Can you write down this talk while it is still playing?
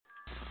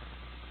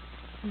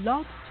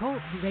Blog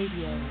Talk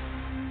Radio.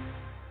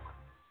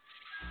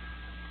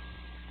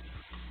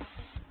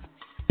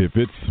 If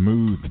it's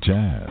smooth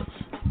jazz,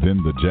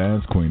 then the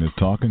Jazz Queen is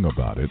talking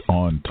about it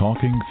on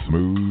Talking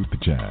Smooth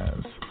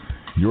Jazz.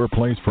 Your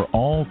place for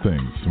all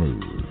things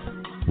smooth.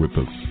 With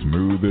the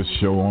smoothest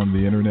show on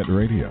the internet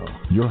radio.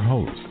 Your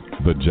host,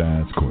 the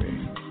Jazz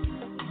Queen.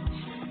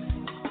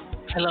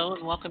 Hello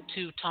and welcome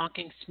to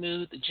Talking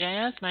Smooth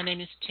Jazz. My name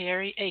is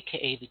Terry,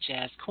 a.k.a. the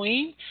Jazz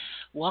Queen.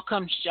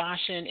 Welcome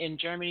Josh in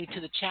Germany to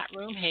the chat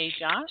room. Hey,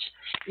 Josh.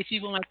 If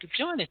you would like to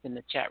join us in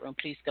the chat room,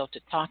 please go to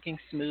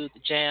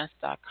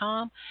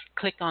talkingsmoothjazz.com.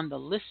 Click on the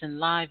Listen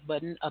Live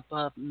button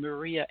above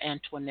Mariea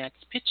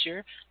Antoinette's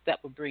picture.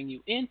 That will bring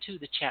you into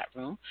the chat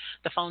room.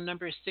 The phone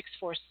number is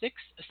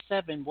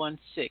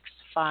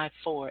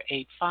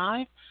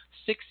 646-716-5485,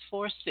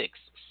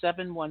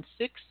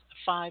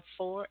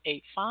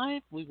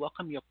 646-716-5485. We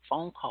welcome your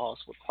phone calls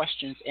with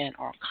questions and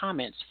or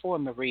comments for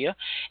Mariea.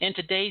 And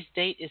today's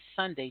date is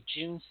Sunday,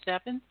 June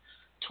 7th,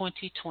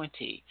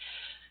 2020.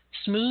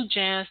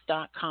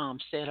 SmoothJazz.com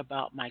said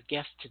about my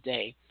guest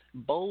today,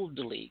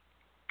 boldly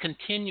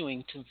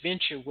continuing to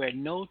venture where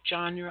no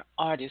genre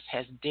artist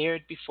has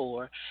dared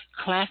before,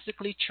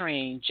 classically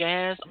trained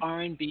jazz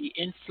R&B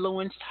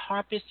influenced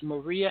harpist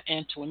Mariea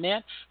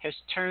Antoinette has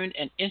turned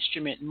an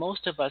instrument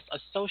most of us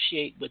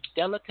associate with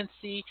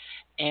delicacy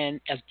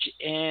and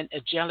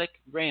angelic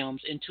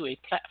realms into a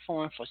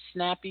platform for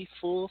snappy,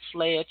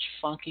 full-fledged,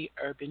 funky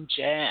urban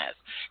jazz.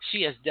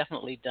 She has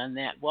definitely done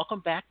that. Welcome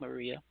back,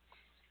 Mariea.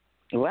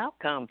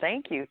 Welcome.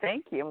 Thank you.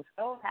 Thank you. I'm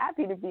so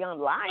happy to be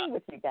online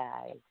with you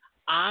guys.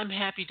 I'm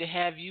happy to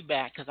have you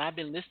back because I've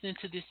been listening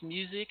to this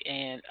music,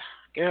 and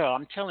girl,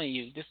 I'm telling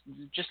you, this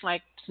just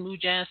like Smooth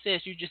Jazz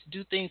says, you just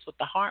do things with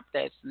the harp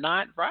that's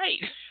not right.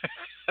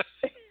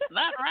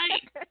 Not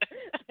right.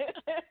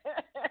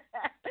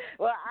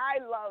 Well, I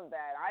love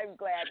that. I'm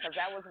glad because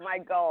that was my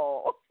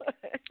goal.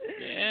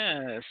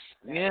 Yes,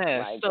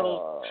 My So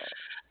goal.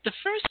 the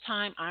first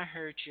time I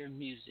heard your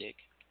music,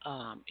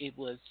 it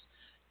was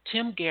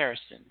Tim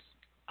Garrison's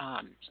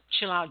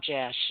Chill Out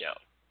Jazz Show.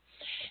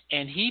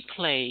 And he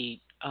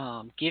played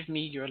Give Me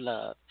Your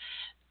Love.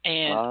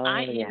 And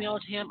I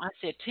emailed him. I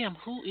said, Tim,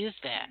 who is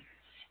that?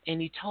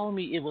 And he told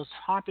me it was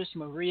harpist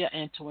Mariea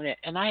Antoinette.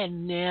 And I had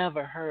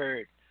never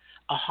heard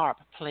a harp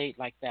played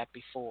like that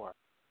before.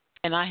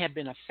 And I have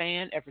been a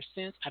fan ever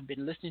since. I've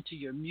been listening to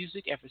your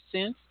music ever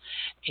since.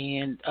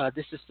 And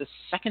this is the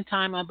second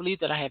time, I believe,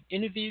 that I have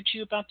interviewed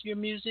you about your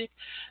music.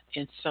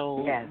 And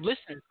so,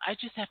 listeners, I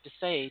just have to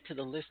say to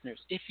the listeners,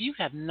 if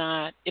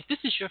this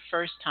is your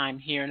first time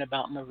hearing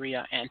about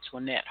Mariea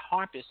Antoinette,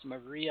 harpist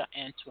Mariea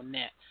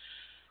Antoinette,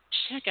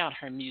 check out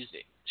her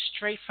music.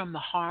 Straight from the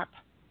harp.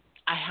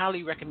 I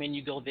highly recommend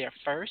you go there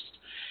first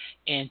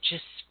and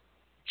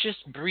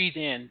just breathe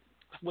in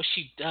what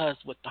she does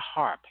with the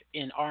harp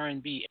in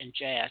R&B and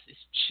jazz. It's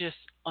just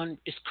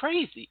it's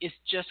crazy. It's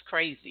just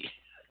crazy.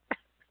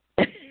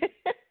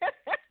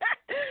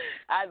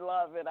 I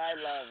love it.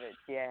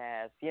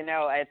 Yes. You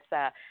know, it's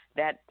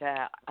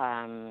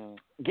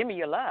Give Me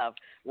Your Love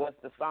was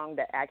the song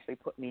that actually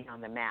put me on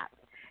the map.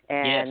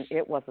 And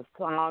It was a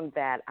song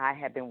that I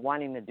had been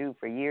wanting to do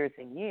for years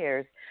and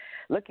years,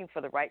 looking for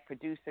the right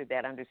producer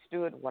that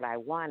understood what I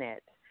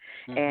wanted.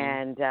 Mm-hmm.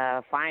 And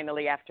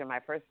finally, after my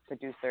first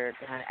producer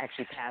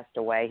actually passed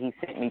away, he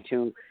sent me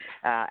to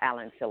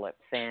Alan Phillips.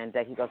 And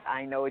he goes,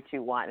 I know what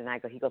you want. And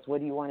he goes,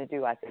 what do you want to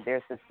do? I said,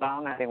 there's this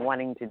song I've been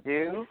wanting to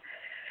do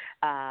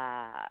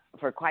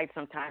for quite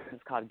some time.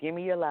 It's called Give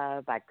Me Your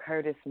Love by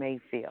Curtis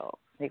Mayfield.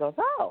 He goes,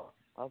 oh,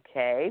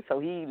 okay. So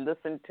he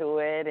listened to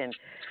it, and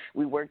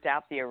we worked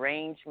out the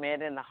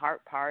arrangement and the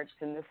harp parts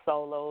and the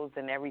solos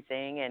and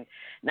everything. And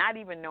not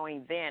even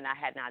knowing then, I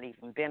had not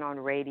even been on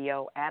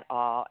radio at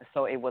all.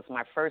 So it was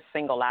my first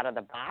single out of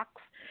the box.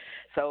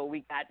 So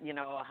we got,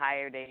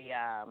 hired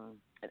a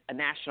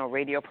national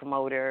radio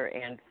promoter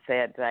and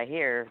said,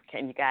 here,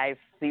 can you guys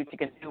see what you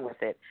can do with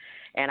it?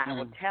 And I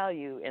will tell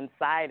you,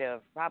 inside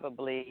of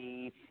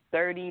probably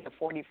 30 to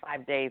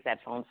 45 days,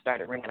 that phone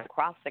started ringing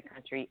across the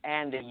country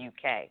and the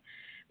UK.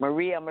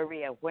 Mariea,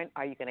 when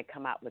are you going to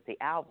come out with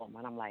the album?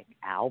 And I'm like,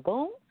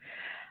 album?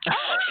 Oh,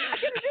 I'm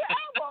going to do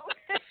album.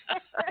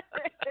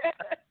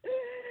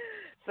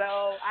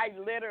 So I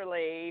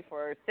literally,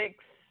 for 6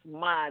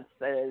 months,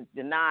 the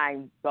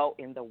 9, go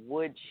in the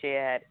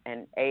woodshed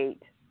and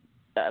ate,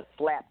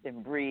 slept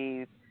and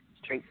breathed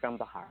straight from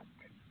the harp.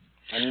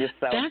 And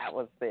that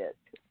was it.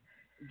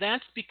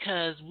 That's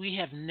because we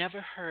have never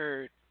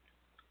heard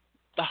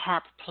the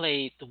harp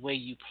played the way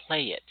you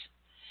play it,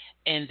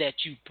 and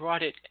that you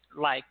brought it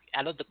like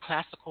out of the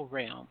classical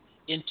realm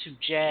into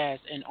jazz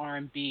and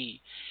R&B,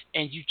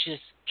 and you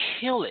just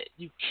kill it.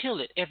 You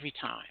kill it every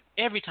time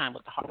with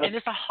the harp, and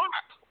it's a harp.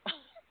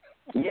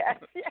 Yes.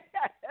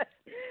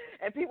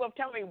 And people have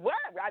told me, what?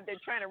 They're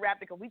trying to wrap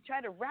it, because we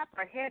try to wrap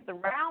our heads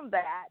around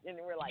that, and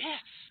we're like,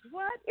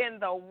 what in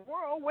the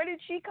world? Where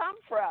did she come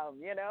from?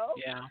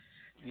 Yeah.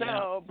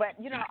 So, but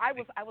I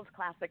was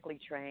classically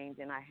trained,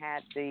 and I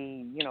had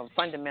the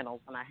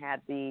fundamentals, and I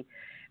had the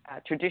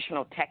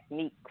traditional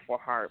technique for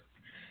harp.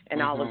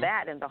 and all of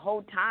that. And the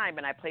whole time,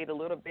 and I played a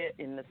little bit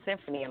in the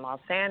symphony in Los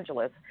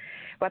Angeles,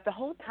 but the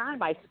whole time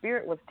my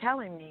spirit was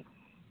telling me,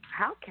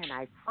 how can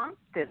I funk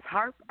this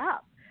harp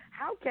up?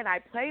 How can I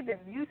play the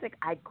music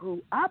I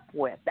grew up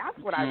with? That's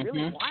what I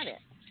really wanted.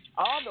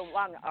 All the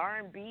long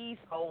R&B,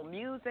 soul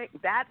music,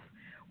 that's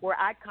where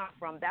I come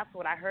from. That's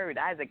what I heard.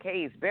 Isaac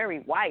Hayes, Barry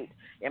White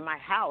in my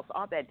house,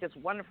 all that just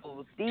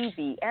wonderful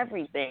Stevie,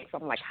 everything. So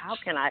I'm like, how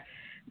can I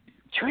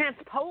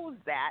transpose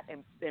that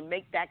and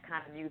make that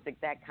kind of music,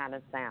 that kind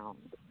of sound?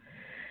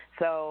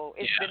 So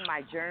it's been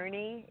my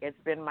journey. It's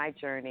been my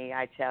journey.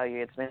 I tell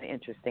you, it's been an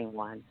interesting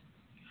one.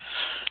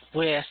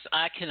 Well, yes,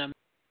 I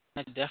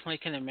definitely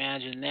can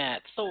imagine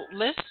that. So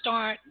let's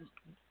start.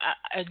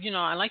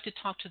 I like to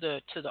talk to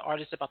the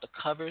artists about the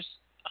covers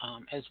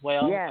as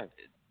well. Yes.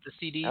 The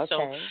CD. Okay.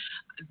 So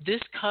this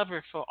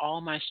cover for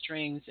All My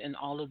Strings and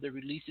all of the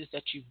releases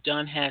that you've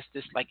done has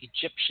this like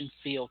Egyptian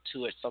feel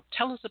to it. So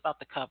tell us about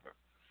the cover.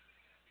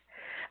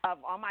 Of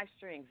All My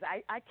Strings,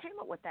 I came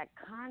up with that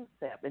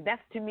concept, and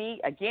that's, to me,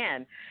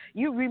 again,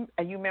 you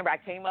remember I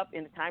came up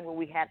in a time when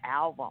we had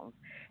albums,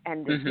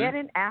 and to get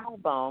an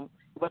album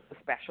was a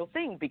special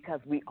thing because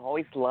we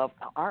always loved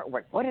the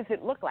artwork. What does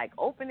it look like?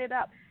 Open it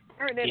up,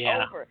 turn it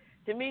over.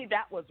 To me,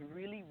 that was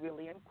really,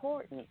 really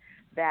important,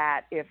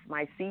 that if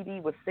my CD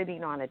was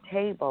sitting on a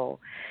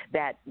table,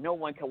 that no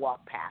one could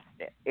walk past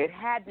it. It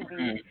had to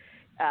be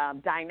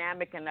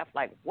dynamic enough,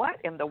 like, what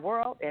in the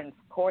world? And,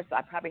 of course,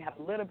 I probably have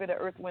a little bit of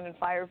Earth, Wind, and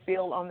Fire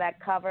feel on that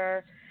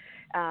cover.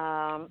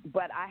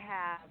 But I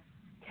have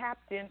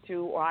tapped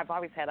into, or I've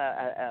always had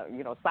a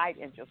side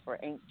interest for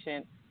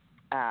ancient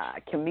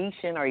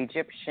Cometian or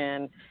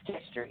Egyptian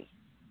history.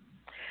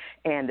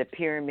 And the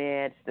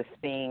pyramids, the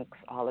Sphinx,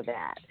 all of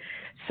that.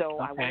 So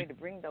I wanted to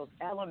bring those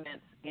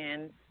elements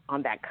in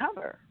on that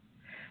cover.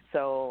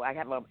 So I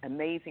have an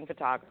amazing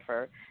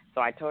photographer.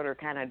 So I told her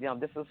kind of,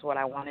 this is what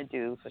I want to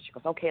do. So she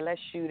goes, okay, let's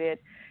shoot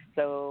it.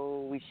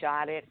 So we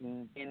shot it,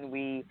 and then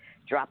we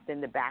dropped in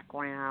the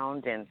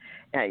background and,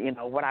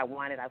 what I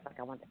wanted. I was like,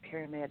 I want the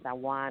pyramids. I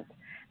want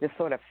this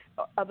sort of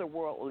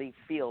otherworldly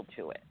feel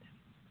to it.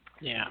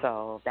 Yeah.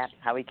 So that's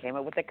how we came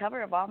up with the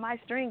cover of All My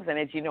Strings. And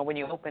as you know, when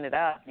you open it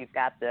up, you've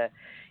got the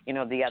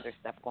other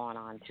stuff going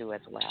on too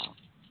as well.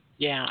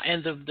 Yeah,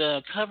 and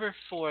the cover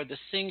for the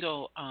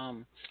single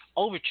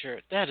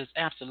Overture, that is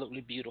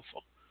absolutely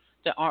beautiful.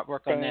 The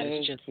artwork on that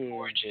is just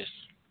gorgeous.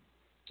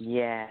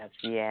 Yes.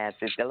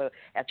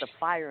 It's a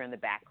fire in the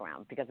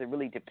background because it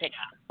really depicts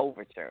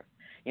Overture.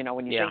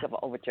 When you think of an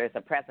overture, it's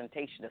a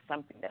presentation of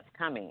something that's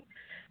coming.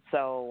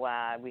 So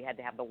we had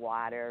to have the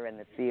water and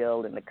the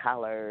field and the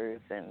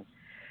colors, and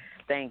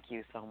thank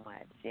you so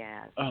much.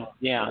 Yeah. Oh,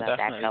 yeah, I love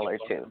definitely. that color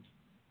too.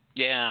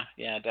 Yeah,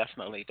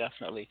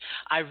 definitely.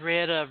 I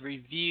read a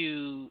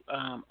review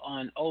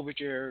on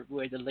Overture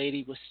where the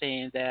lady was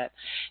saying that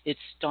it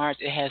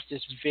has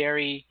this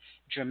very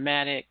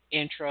dramatic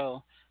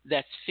intro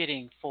that's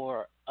fitting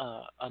for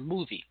a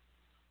movie.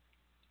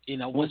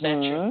 Was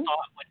that your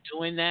thought when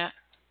doing that?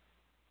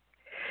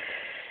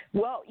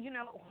 Well,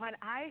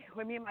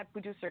 when me and my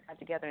producer got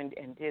together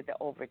and did the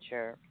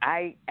Overture,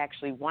 I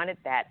actually wanted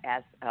that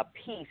as a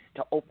piece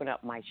to open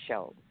up my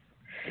show.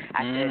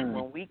 I said,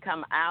 when we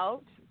come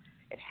out,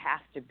 it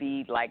has to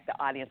be like the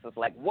audience was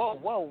like, whoa,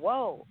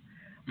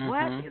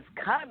 what is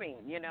coming,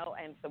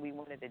 And so we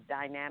wanted it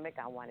dynamic.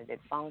 I wanted it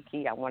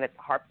funky. I wanted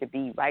the harp to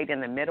be right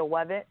in the middle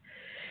of it.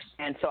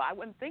 And so I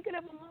wasn't thinking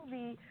of a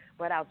movie,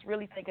 but I was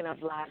really thinking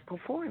of live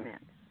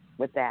performance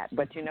with that.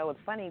 But, it's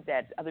funny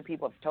that other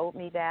people have told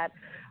me that,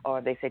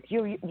 or they said,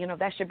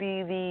 that should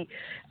be the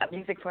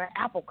music for an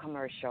Apple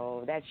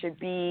commercial. That should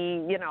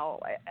be,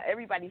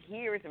 everybody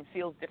hears and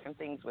feels different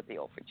things with the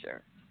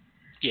Overture.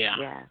 Yeah.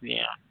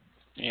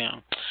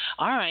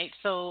 All right.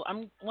 So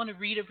I want to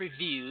read a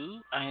review,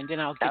 and then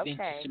I'll get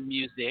into some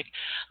music.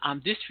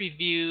 The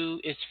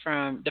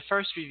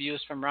first review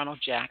is from Ronald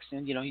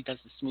Jackson. He does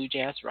the Smooth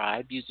Jazz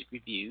Ride music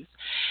reviews.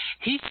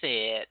 He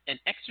said, an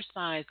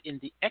exercise in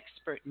the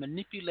expert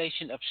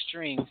manipulation of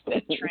strings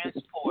that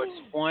transports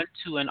one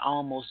to an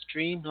almost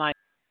dreamlike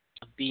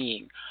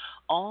being.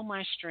 All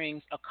My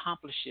Strings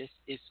accomplishes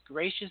its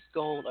gracious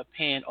goal of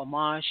paying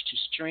homage to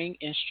string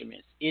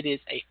instruments. It is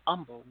a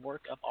humble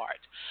work of art.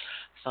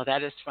 So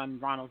that is from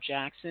Ronald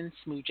Jackson,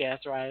 Smooth Jazz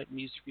Ride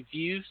Music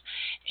Reviews.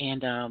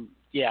 And,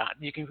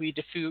 you can read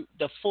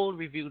the full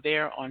review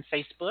there on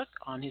Facebook,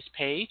 on his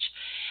page.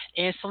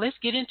 And so let's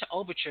get into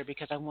Overture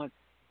because I want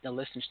the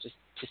listeners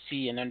to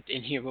see and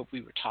hear what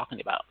we were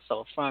talking about.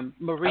 So from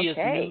Maria's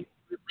new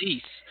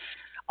release,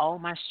 All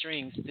My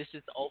Strings, this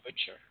is the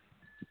Overture.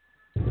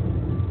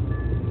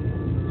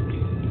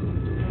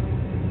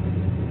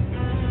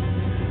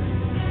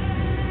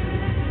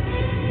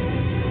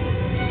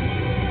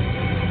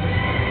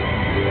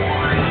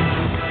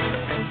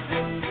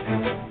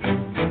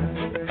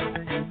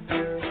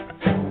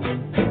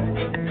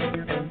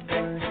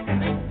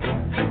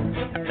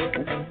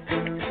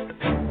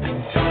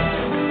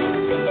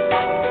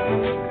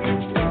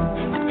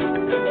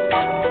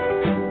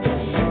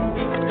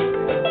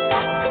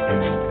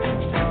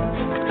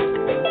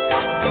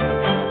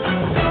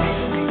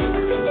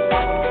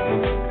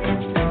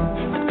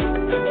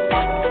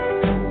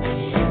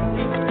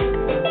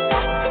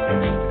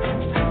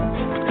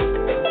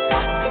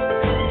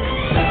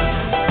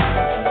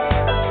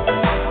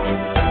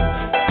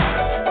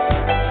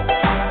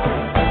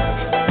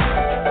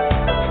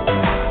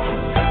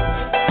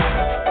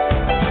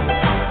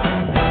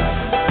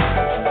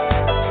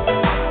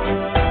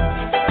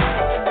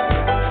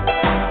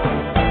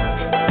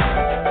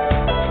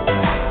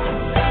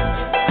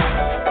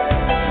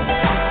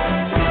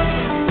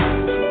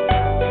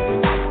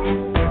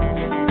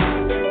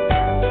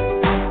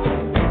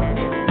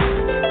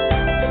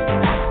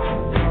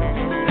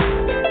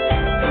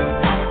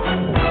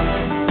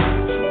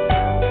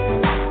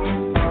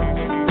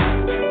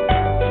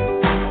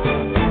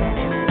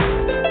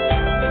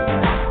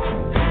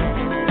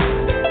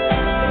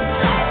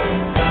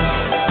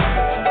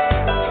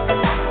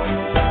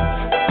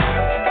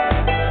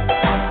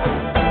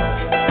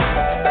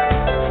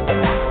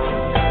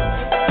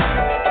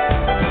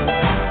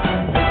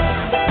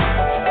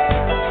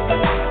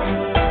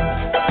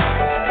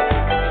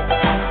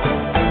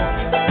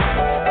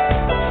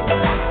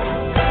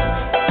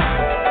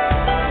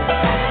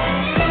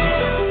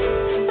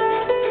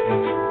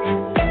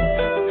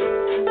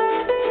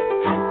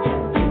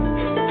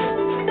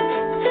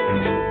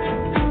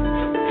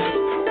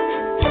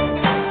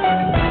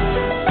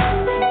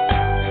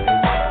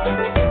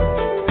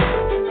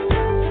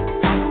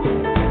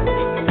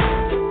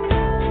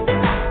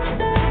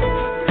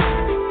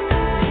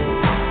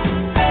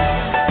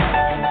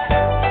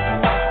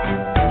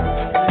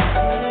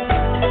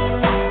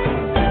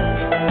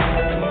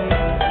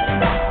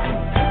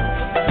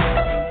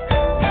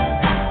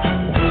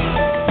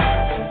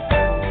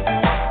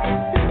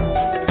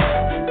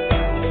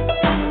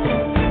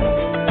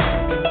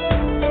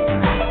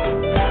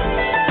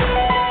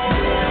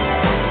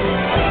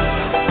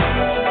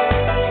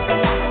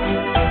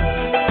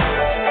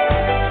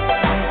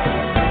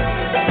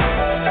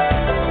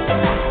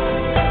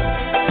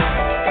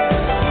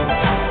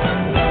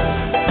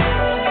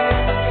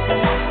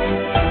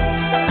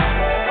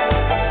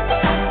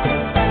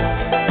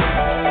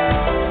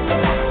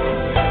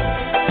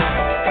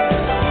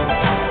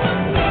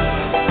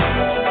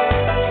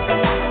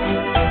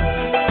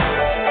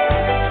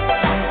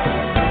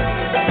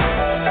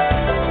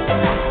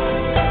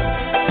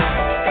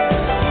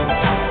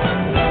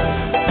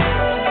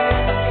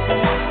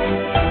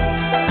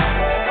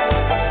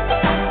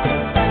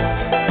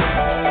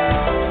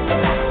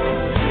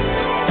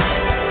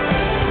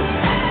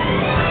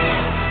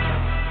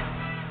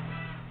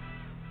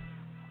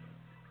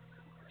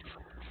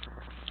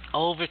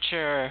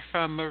 Overture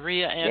from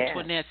Mariea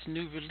Antoinette's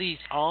new release,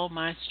 All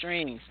My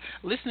Strings.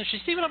 Listeners, you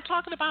see what I'm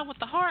talking about with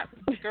the harp?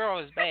 Girl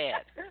is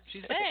bad.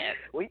 She's bad.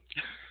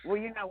 Well,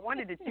 you know, I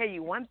wanted to tell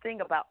you one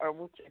thing about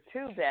Overture,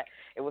 too, that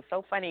it was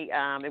so funny.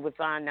 It was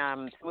on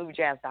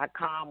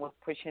smoothjazz.com, was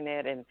pushing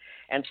it, and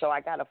so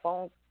I got a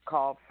phone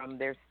call from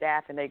their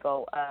staff, and they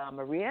go,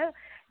 Mariea,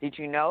 did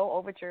you know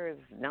Overture is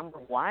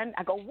 #1?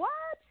 I go, what?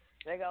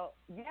 They go,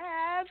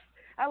 yes.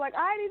 I'm like,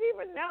 I didn't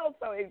even know.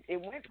 So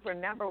it went for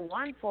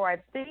 #1 for, I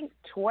think,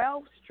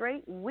 12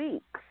 straight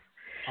weeks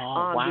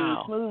on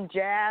the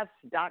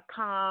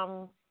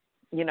smoothjazz.com,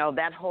 you know,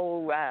 that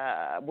whole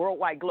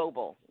worldwide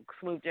global,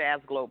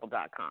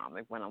 smoothjazzglobal.com.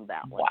 It went on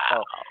that one.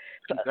 Wow.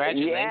 So,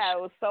 congratulations. Yeah,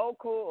 it was so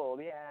cool.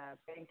 Yeah,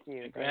 thank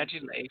you.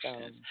 Congratulations. Thank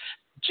you.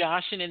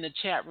 Josh in the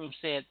chat room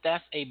said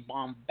that's a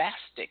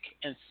bombastic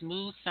and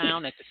smooth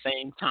sound at the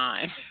same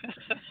time.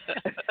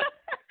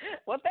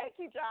 Well, thank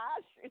you,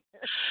 Josh.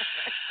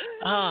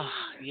 Oh,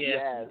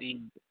 yes,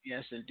 indeed.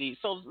 Yes, indeed.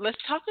 So let's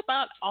talk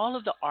about all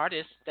of the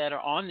artists that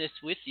are on this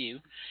with you.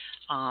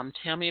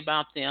 Tell me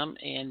about them,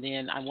 and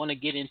then I want to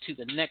get into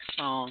the next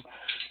song,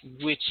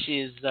 which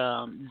is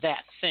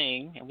That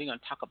Thing, and we're going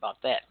to talk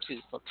about that, too.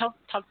 So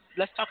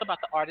let's talk about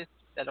the artists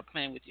that are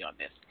playing with you on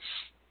this.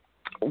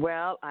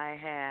 Well, I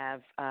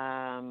have,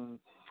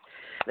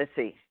 let's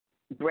see,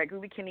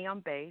 Gregory McKinney on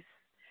bass.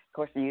 Of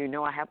course, you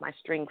know I have my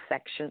string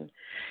section,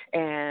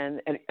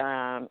 and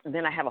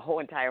then I have a whole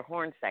entire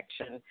horn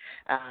section,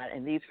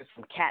 and these are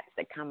some cats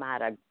that come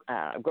out of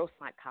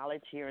Grossmont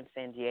College here in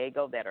San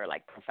Diego that are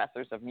like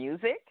professors of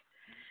music.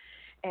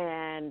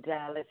 And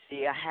let's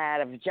see, I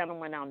had a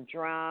gentleman on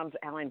drums,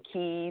 Alan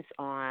Keys,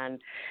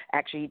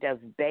 actually he does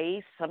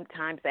bass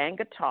sometimes and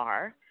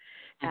guitar.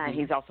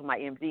 He's also my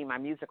MD, my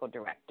musical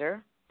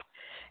director,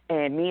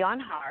 and me on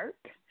harp.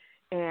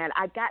 And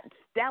I got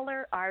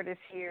stellar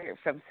artists here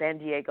from San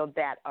Diego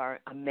that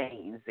are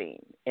amazing,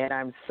 and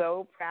I'm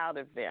so proud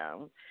of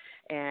them.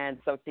 And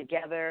so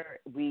together,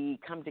 we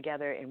come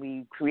together and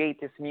we create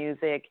this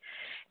music.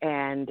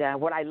 And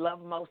what I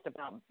love most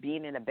about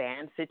being in a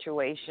band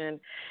situation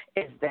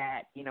is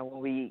that, you know, when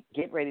we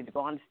get ready to go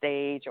on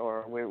stage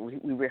or we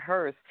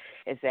rehearse,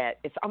 is that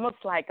it's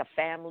almost like a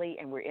family,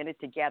 and we're in it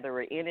together.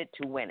 We're in it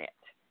to win it.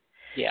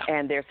 Yeah.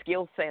 And their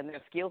skill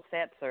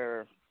sets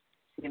are,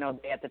 you know,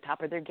 they're at the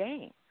top of their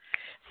game.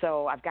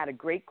 So I've got a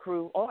great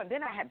crew. Oh, and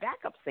then I had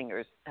backup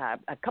singers,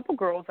 a couple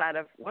girls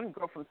one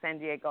girl from San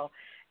Diego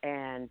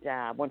and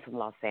one from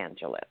Los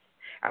Angeles.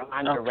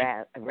 Armando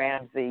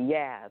Ramsey,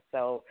 yeah.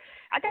 So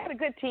I got a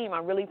good team.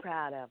 I'm really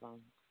proud of them.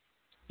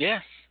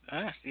 Yes,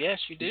 yes,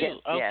 you do. Yes,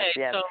 okay,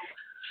 yes. So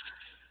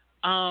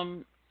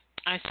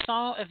I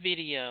saw a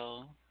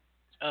video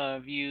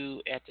of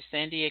you at the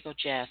San Diego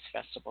Jazz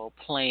Festival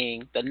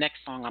playing the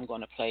next song I'm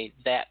going to play,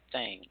 That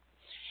Thing.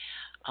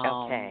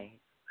 Okay.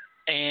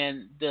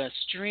 And the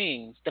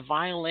strings, the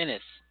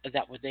violinists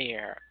that were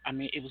there, I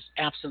mean, it was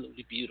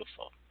absolutely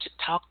beautiful.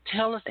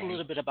 Tell us a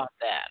little bit about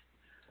that.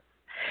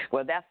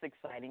 Well, that's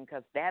exciting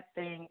because that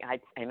thing, I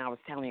was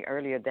telling you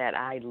earlier that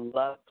I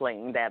love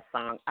playing that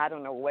song. I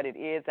don't know what it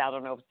is. I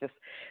don't know if it's just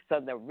so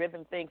the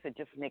rhythm things, it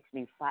just makes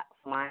me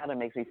smile and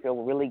makes me feel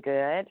really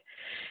good.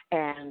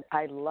 And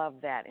I love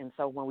that. And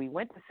so when we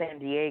went to San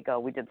Diego,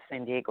 we did the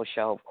San Diego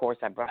show. Of course,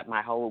 I brought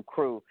my whole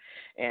crew.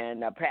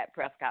 And Pat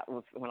Prescott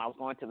was, when I was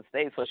going to the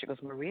stage, so she goes,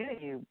 Mariea,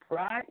 you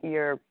brought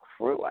your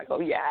crew? I go,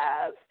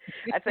 yes.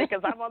 I said,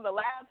 because I'm on the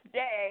last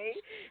day,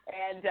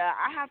 and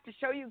I have to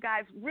show you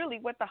guys really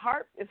what the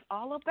harp is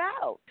all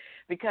about.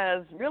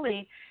 Because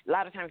really, a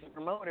lot of times the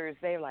promoters,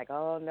 they're like,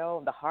 oh,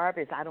 no, the harp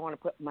is, I don't want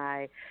to put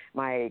my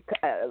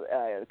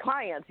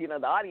clients, you know,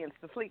 the audience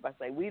to sleep. I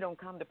say, we don't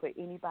come to put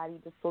anybody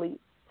to sleep.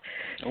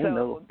 Oh, so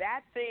no.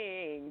 that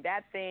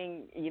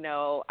thing, you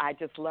know, I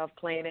just love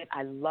playing it.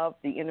 I love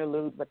the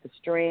interlude with the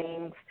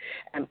strings.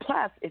 And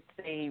plus, it's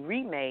a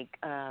remake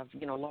of,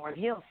 you know, Lauryn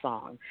Hill's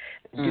song,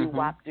 Do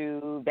Wop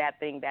Do, That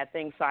Thing.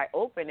 So I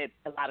open it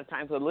a lot of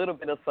times with a little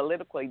bit of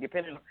soliloquy,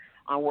 depending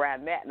on where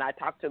I'm at. And I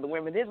talk to the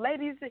women,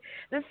 ladies,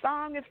 this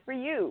song is for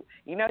you.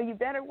 You know, you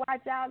better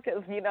watch out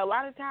because, you know, a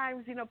lot of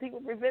times, you know, people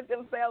present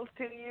themselves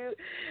to you.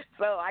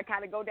 So I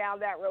kind of go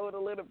down that road a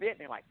little bit. And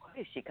they're like, what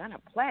is she going to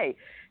play?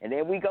 And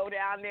then we go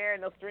down there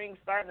and the strings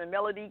start and the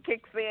melody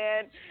kicks in.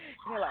 And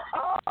they're like,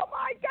 oh,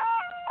 my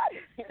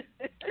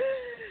God.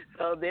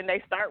 So then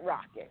they start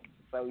rocking.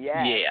 So,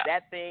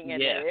 that thing,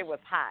 and it was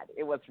hot.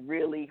 It was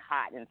really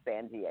hot in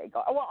San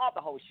Diego. Well, all the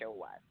whole show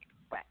was.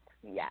 But,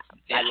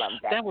 I love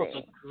that That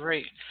thing.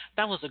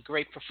 That was a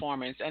great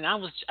performance. And I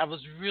was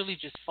really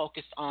just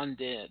focused on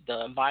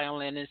the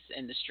violinist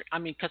and the string. I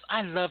mean, because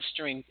I love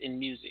strings in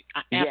music.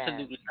 I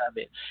absolutely love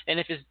it.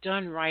 And if it's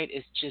done right,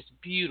 it's just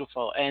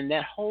beautiful. And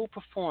that whole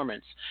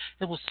performance,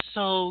 it was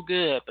so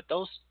good. But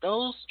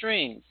those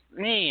strings,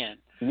 man.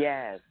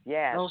 Yes.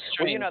 Those strings.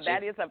 Well, you know,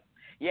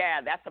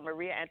 that's a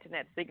Mariea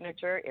Antoinette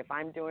signature. If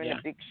I'm doing a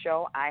big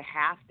show, I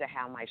have to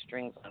have my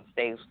strings on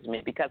stage with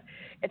me because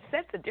it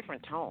sets a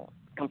different tone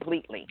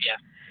completely.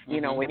 Yeah. You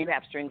know, when you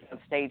have strings on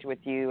stage with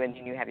you and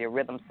then you have your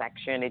rhythm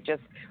section, it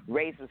just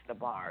raises the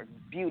bar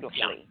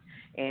beautifully.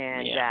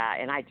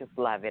 And I just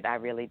love it. I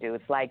really do.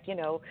 It's like,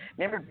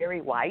 remember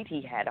Barry White?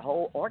 He had a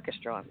whole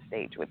orchestra on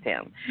stage with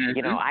him.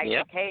 Mm-hmm.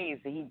 Isaac Hayes,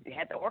 he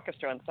had the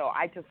orchestra, and so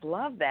I just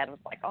love that. It was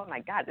like, oh my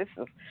God, this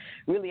is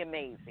really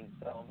amazing.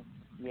 So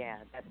yeah,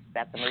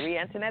 that's a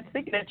Mariea Antoinette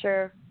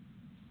signature.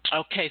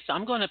 Okay, so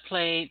I'm going to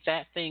play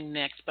that thing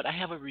next, but I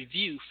have a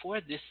review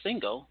for this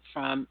single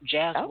from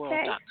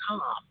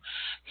jazzworld.com.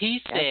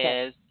 He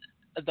says,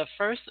 the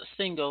first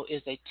single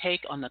is a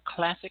take on the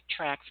classic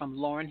track from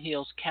Lauryn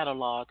Hill's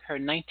catalog, her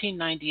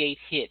 1998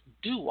 hit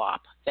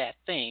doo-wop, That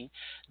Thing.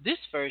 This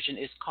version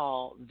is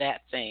called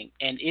That Thing,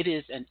 and it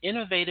is an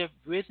innovative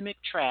rhythmic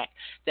track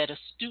that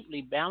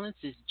astutely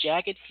balances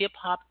jagged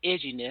hip-hop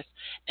edginess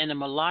and a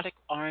melodic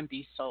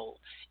R&B soul.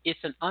 It's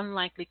an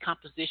unlikely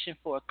composition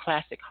for a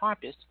classic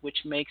harpist, which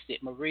makes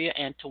it Mariea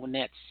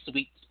Antoinette's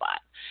sweet spot.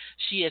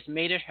 She has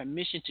made it her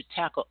mission to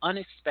tackle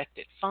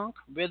unexpected funk,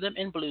 rhythm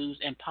and blues,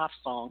 and pop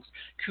songs,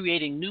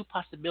 creating new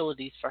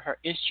possibilities for her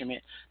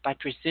instrument by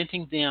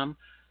presenting them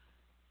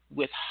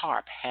with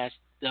harp as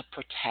the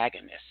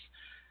protagonist.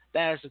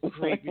 That is a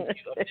great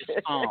review of this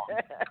song.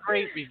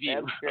 Great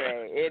review. That's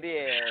great. It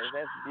is.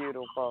 That's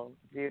beautiful.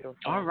 Beautiful.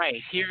 All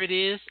right, here it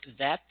is,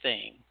 That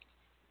Thing.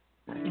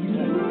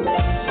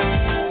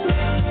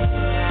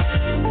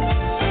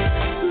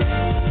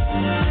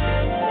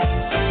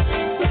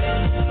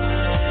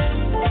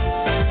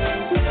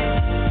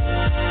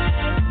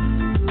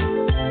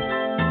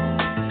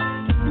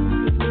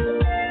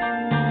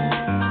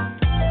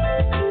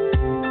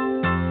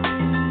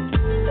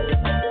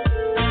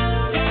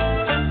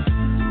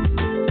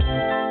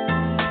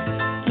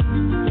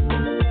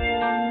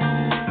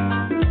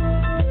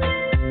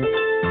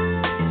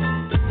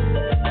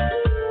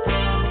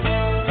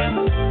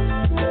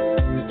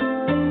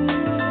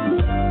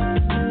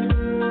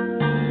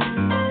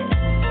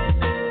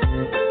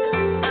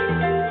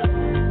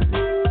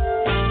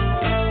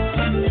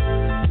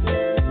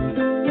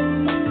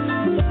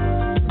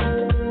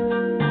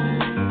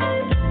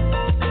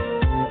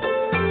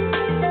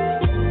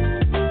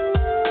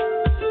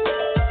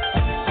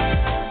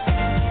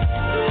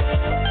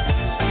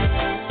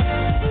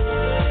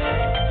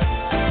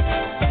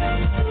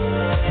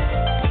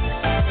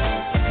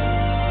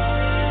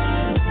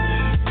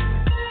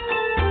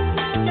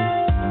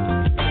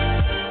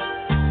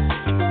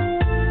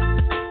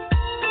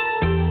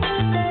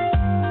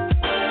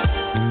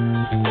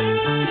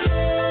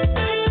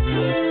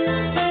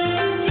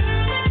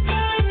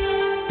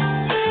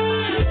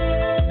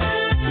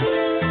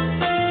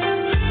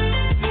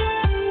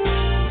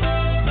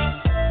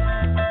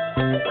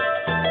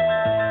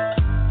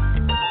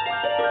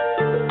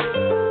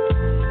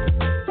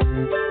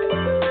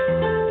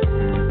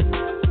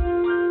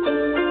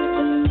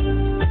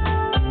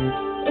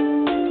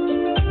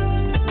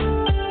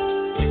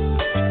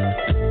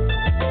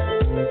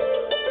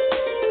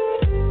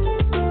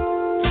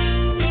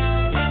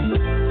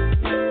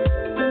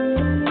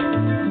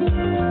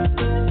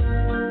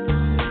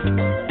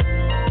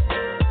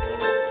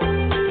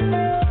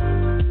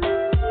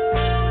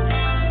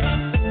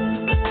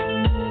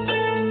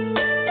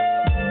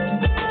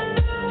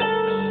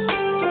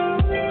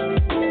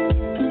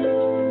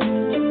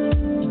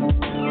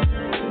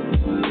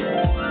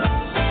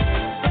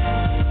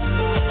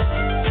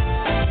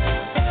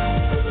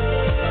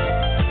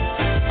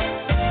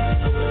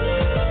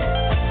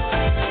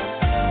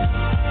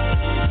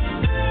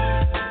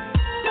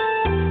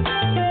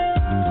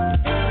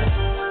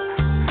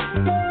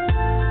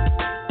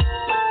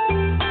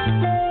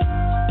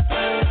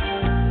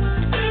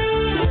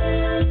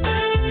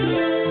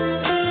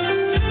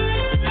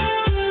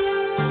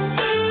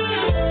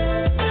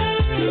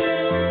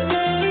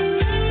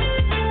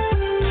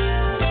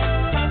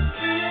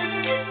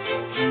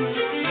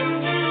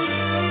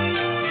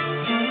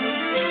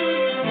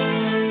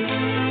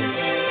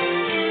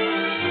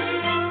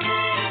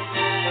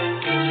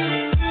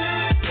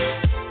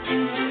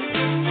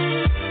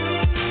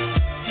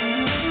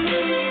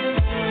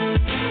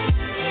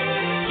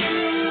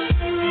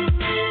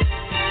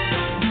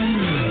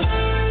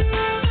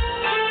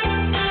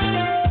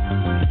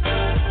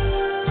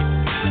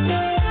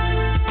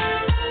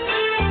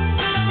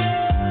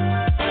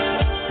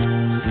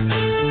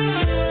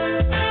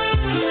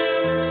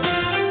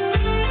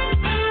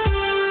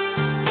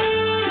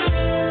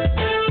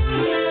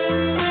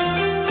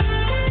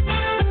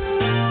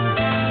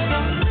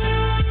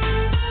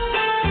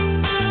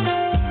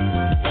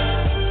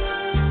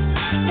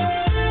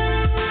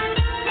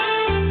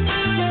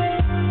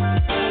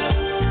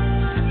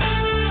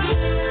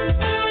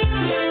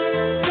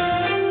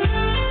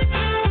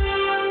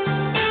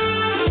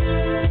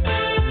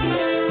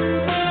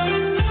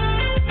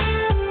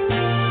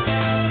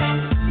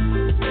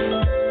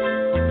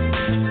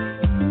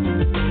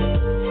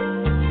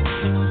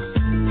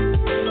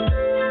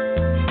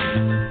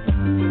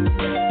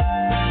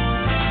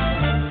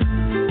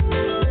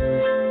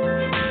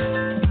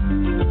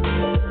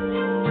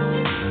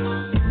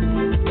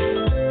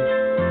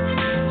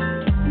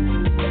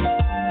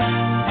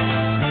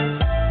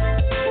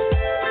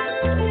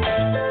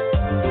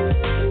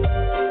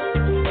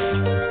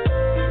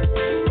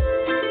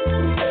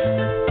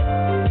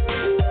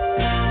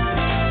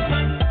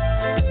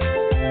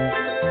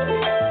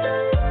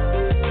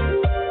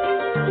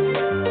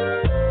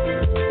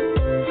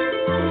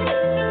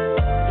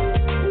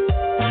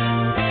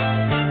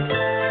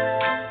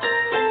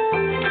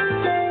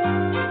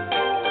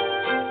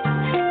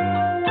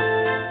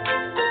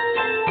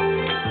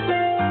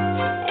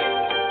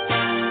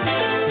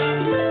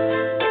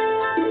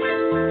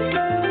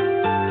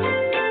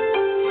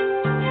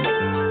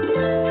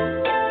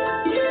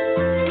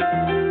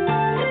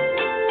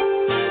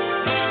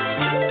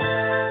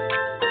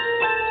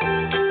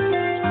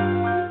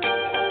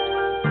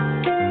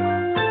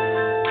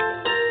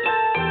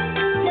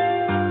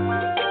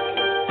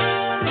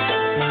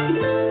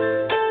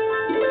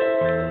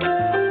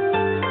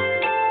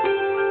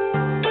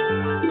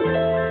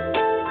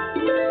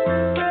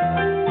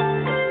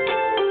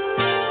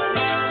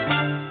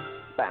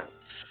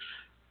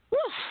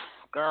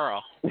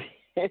 girl.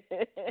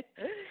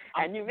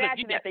 And you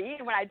imagine at the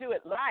end when I do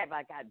it live,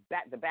 I got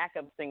the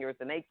backup singers,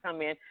 and they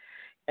come in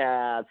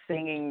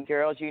singing,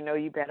 "Girls, you know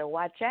you better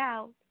watch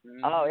out."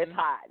 Mm-hmm. Oh, it's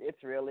hot.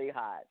 It's really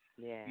hot.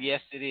 Yeah.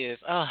 Yes, it is.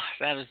 Oh,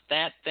 that is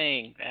that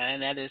thing,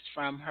 and that is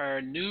from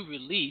her new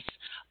release,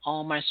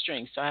 All My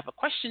Strings. So I have a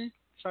question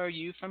for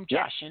you from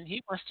Josh, and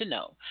he wants to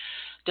know,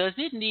 does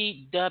it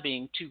need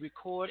dubbing to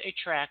record a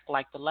track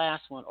like the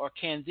last one, or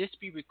can this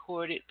be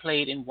recorded,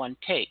 played in one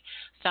take?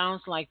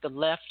 Sounds like the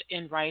left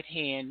and right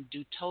hand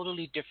do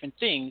totally different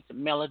things,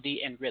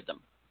 melody and rhythm.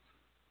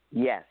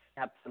 Yes,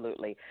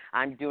 absolutely.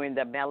 I'm doing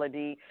the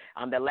melody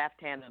on the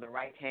left hand and the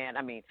right hand.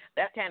 I mean,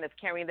 left hand is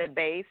carrying the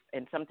bass,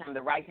 and sometimes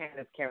the right hand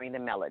is carrying the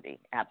melody.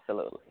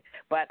 Absolutely.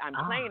 But I'm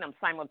playing them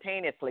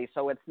simultaneously,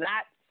 so it's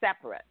not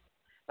separate.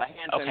 The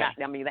hands are not.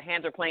 I mean, the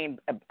hands are playing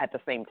at the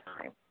same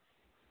time.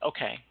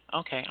 Okay.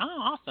 Oh,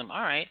 awesome.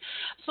 All right.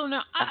 So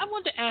now I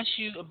wanted to ask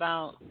you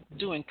about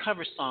doing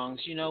cover songs.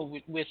 You know,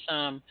 with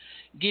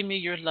 "Give Me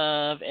Your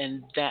Love"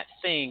 and "That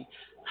Thing."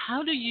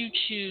 How do you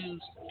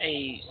choose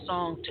a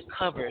song to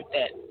cover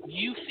that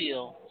you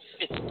feel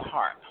fits the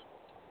harp?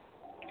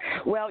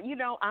 Well, you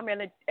know,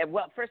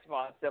 first of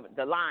all,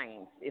 the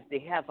lines. If they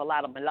have a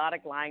lot of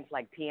melodic lines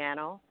like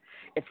piano,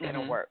 it's going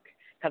to work,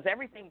 because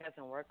everything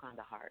doesn't work on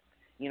the harp.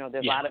 You know,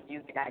 there's a lot of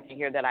music I can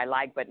hear that I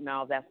like, but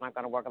no, that's not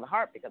going to work on the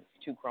harp because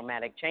it's too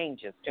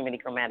many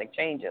chromatic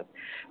changes.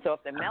 So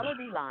if the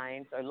melody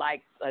lines are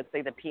like, let's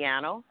say, the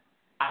piano,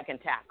 I can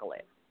tackle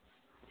it.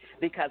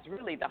 Because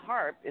really the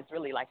harp is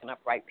really like an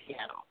upright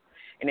piano.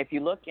 And if you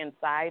look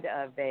inside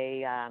of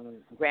a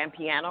grand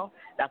piano,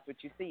 that's what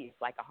you see.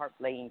 It's like a harp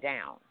laying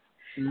down.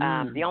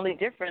 The only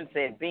difference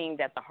is being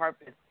that the harp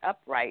is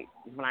upright.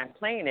 When I'm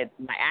playing it,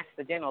 my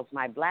accidentals,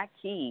 my black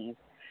keys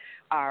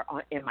are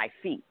in my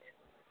feet.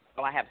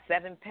 So I have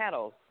 7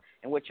 pedals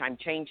in which I'm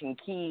changing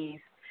keys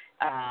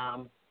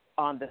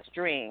on the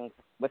strings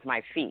with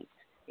my feet.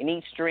 And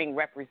each string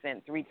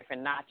represents 3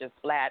 different notches: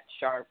 flat,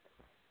 sharp,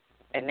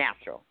 and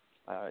natural.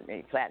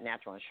 Flat,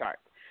 natural, and sharp.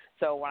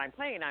 So when I'm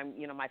playing,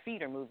 my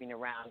feet are moving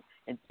around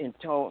in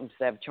tones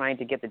of trying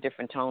to get the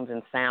different tones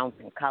and sounds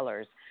and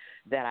colors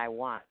that I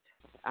want.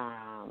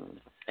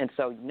 And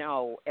so,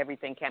 no,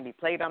 everything can be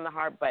played on the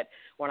harp, but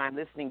when I'm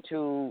listening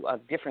to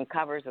different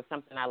covers of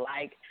something I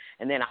like,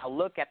 and then I'll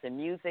look at the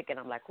music, and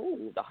I'm like,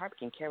 ooh, the harp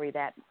can carry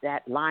that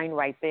line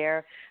right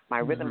there. My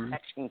rhythm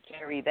section can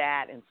carry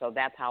that, and so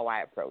that's how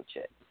I approach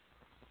it.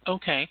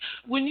 Okay.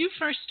 When you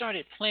first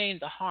started playing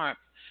the harp,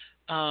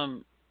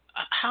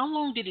 how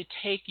long did it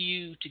take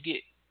you to get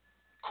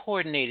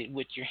coordinated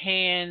with your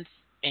hands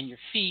and your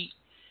feet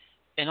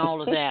and all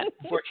of that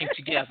working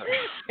together?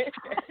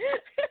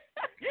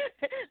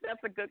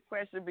 That's a good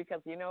question,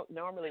 because, you know,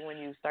 normally when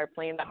you start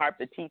playing the harp,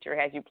 the teacher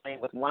has you playing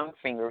with 1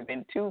 finger,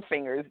 then 2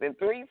 fingers, then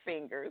 3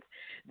 fingers.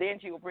 Then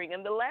you'll bring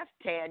in the left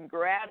hand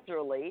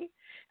gradually.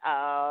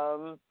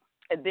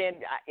 And then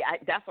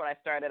that's what I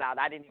started out.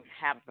 I didn't even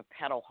have the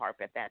pedal harp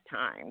at that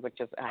time,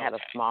 I had a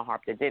small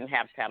harp that didn't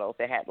have pedals.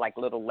 It had like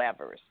little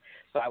levers,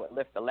 so I would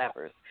lift the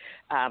levers.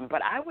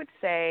 But I would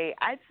say,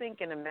 I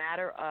think in a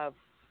matter of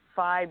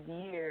 5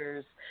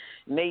 years,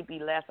 maybe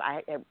less,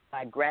 I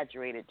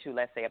graduated to,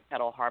 let's say, a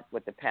pedal harp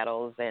with the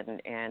pedals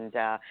and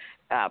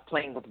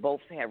playing with both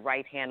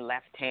right hand,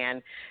 left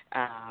hand,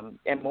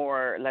 and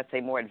more, let's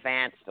say, more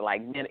advanced,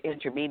 like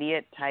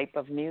intermediate type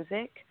of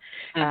music,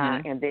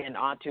 and then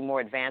on to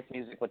more advanced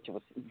music, which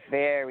was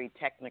very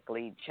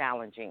technically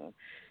challenging.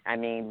 I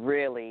mean,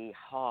 really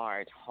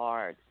hard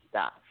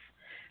stuff.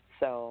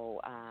 So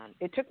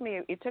it took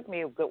me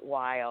a good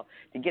while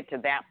to get to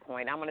that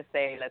point. I'm going to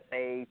say, let's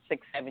say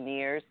 6-7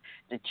 years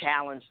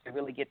to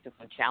really get to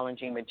some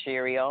challenging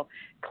material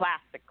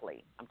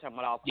classically. I'm talking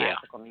about all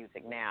classical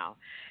music now.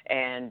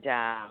 And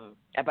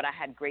but I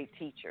had great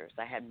teachers.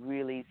 I had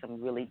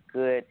some really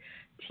good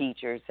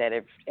teachers that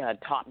have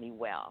taught me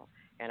well.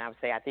 And I would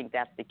say I think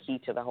that's the key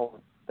to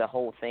the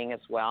whole thing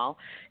as well,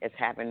 is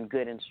having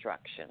good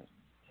instruction.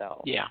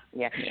 So yeah.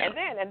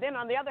 And then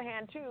on the other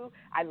hand too,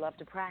 I love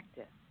to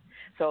practice.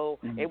 So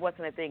it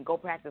wasn't a thing, go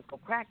practice.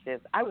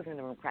 I was in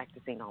the room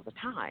practicing all the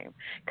time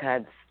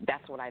because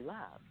that's what I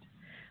loved.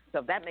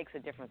 So that makes a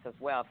difference as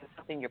well. If it's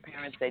something your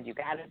parents said you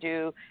got to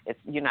do,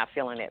 you're not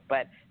feeling it.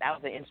 But that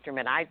was the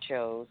instrument I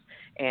chose.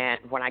 And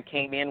when I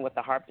came in with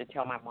the harp to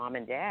tell my mom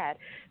and dad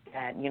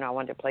that, I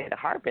wanted to play the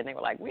harp, and they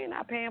were like, we're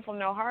not paying for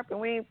no harp, and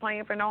we ain't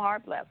paying for no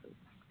harp lessons.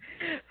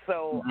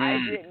 So I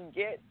didn't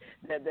get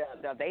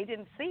they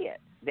didn't see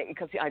it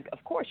because,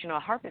 of course, a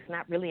harp is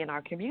not really in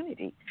our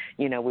community.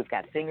 We've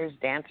got singers,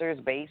 dancers,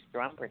 bass,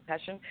 drum,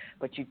 percussion,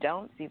 but you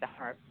don't see the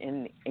harp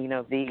in,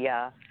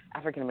 the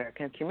African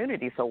American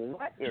community. So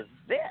what is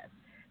this?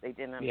 They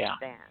didn't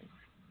understand.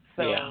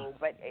 So,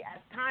 but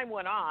as time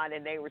went on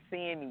and they were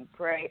seeing me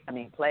play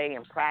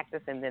and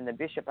practice, and then the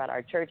bishop at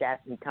our church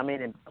asked me to come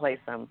in and play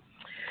some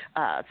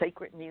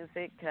sacred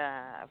music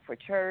for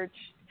church.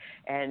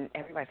 And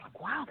everybody's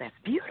like, wow, that's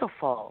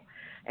beautiful.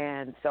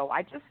 And so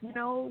I just,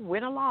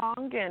 went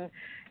along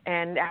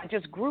and I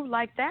just grew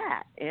like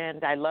that.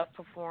 And I love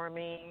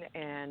performing.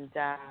 And,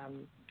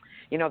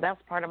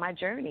 that's part of my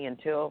journey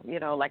until,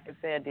 like I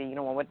said, I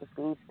went to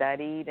school,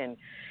 studied, and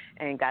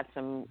got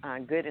some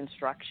good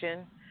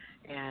instruction,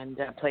 and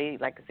played,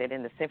 like I said,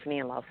 in the symphony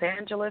in Los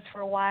Angeles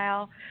for a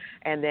while,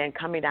 and then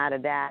coming out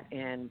of that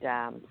and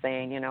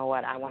saying, you know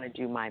what, I want to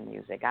do my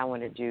music. I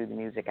want to do the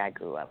music I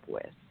grew up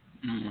with.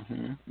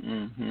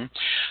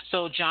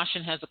 So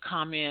Joshin has a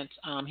comment.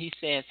 He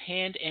says,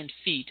 hand and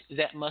feet,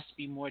 that must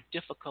be more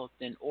difficult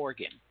than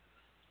organ.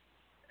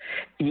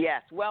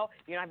 Yes. Well,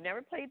 I've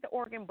never played the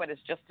organ, but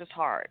it's just as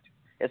hard.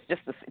 It's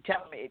just,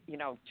 tell me,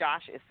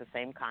 Josh, it's the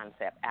same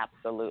concept.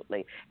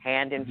 Absolutely.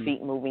 Hand and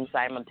feet moving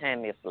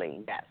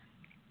simultaneously. Yes.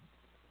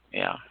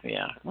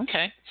 Yeah.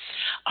 Okay.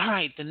 All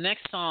right. The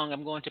next song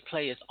I'm going to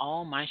play is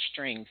All My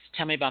Strings.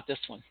 Tell me about this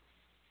one.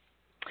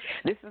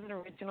 This is an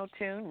original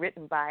tune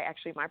written by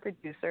actually my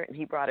producer, and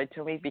he brought it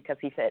to me because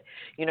he said,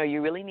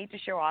 you really need to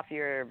show off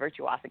your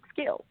virtuosic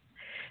skills.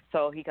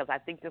 So he goes, I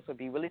think this would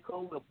be really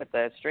cool. We'll put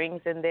the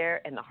strings in there,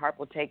 and the harp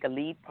will take a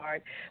lead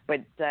part.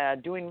 But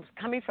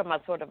coming from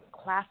a sort of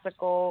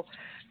classical,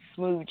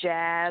 smooth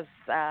jazz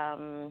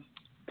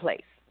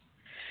place.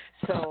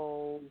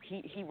 So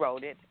he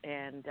wrote it,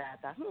 and I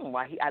thought,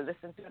 I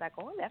listened to it. I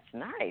go, oh, that's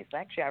nice.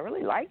 Actually, I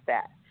really like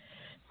that.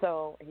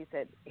 So he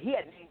said he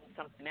had named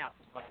something else.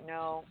 I'm like,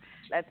 no,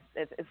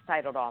 it's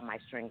titled All My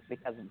Strings,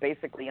 because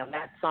basically on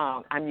that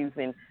song I'm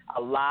using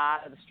a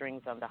lot of the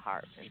strings on the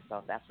harp, and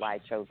so that's why I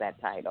chose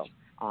that title,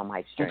 All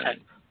My Strings. Okay.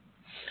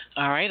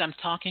 All right, I'm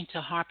talking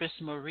to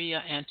harpist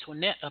Mariea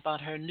Antoinette about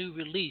her new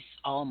release,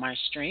 All My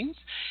Strings.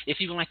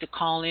 If you would like to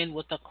call in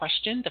with a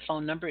question, the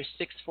phone number is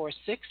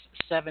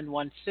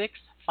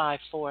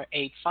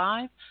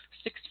 646-716-5485,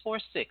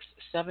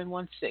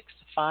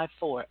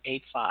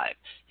 646-716-5485.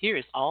 Here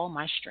is All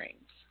My Strings.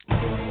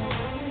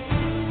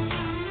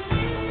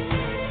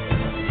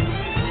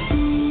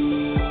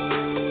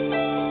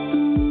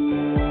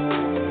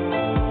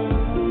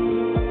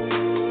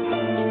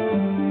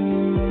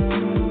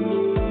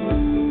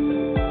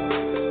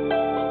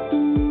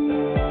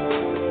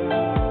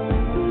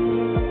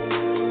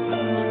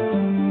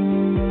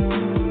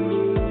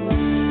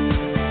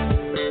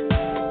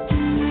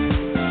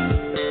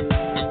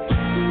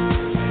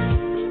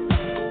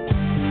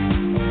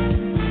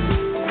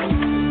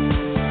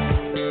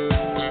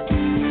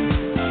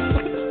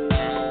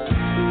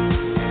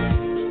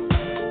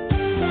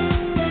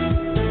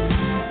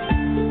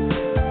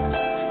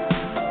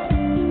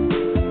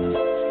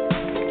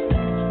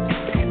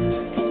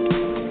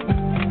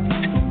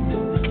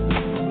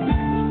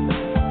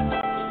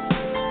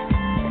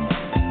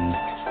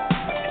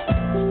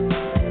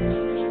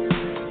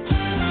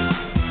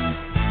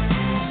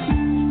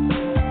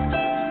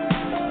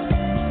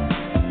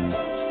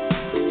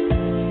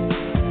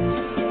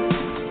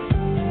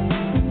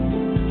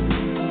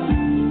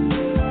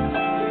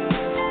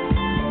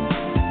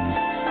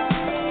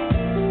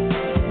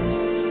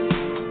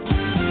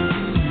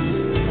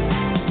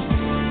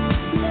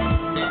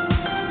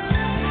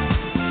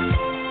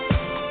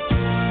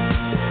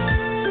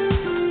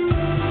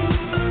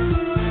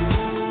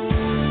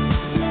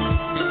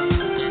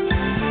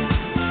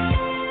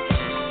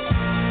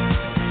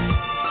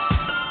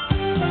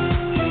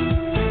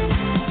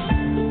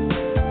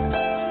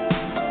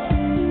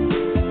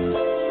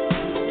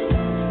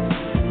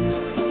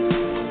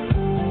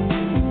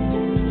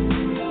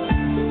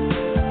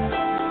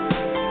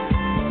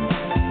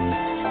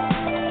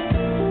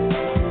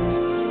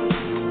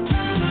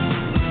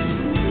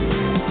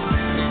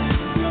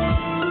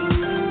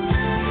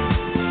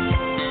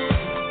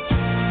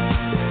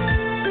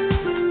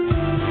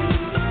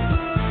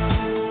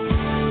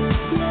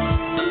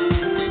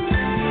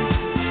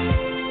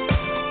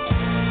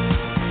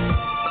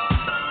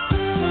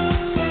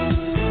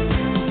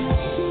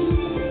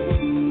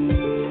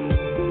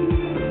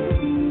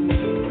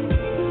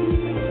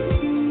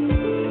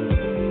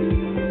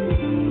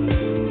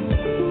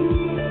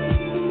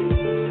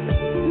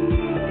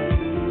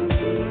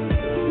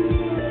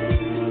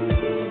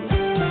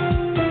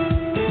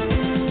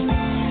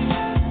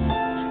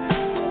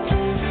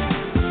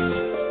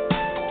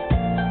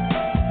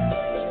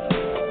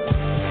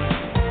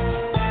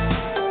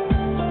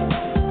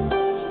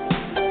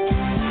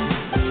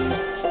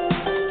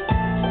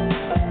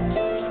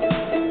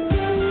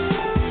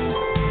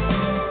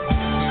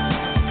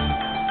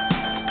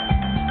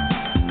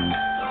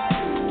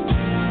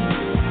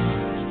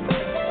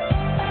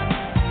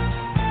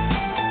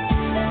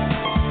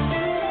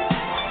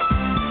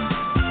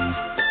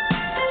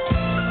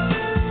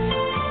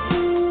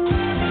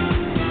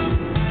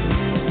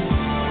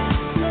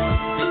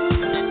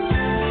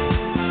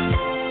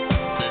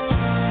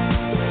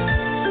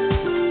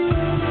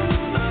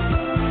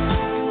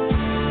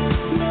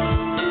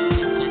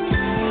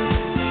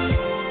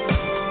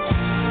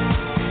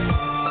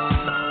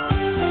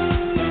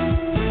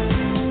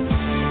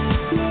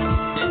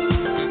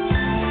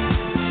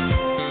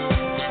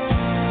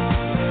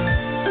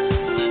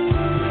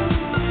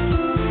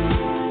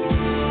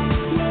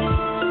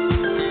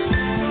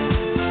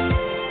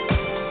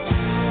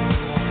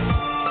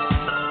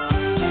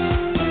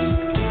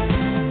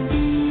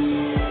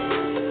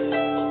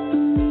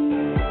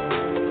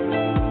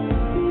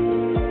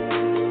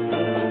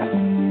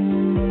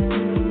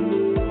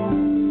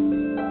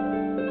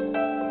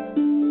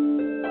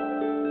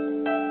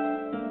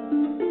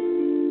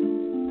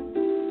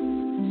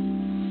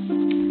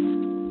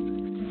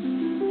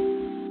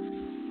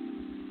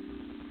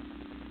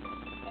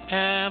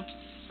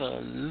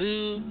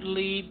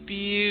 Absolutely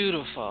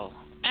beautiful.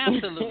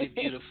 Absolutely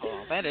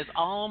beautiful. That is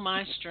All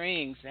My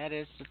Strings. That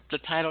is the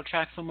title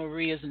track for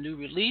Maria's new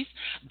release.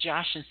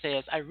 Joshin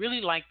says, I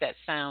really like that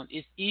sound.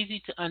 It's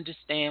easy to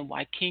understand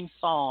why King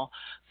Saul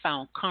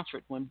found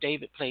comfort when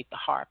David played the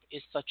harp.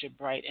 It's such a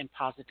bright and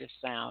positive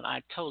sound.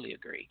 I totally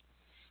agree.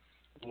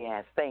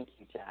 Yes, thank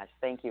you, Josh.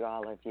 Thank you,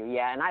 all of you.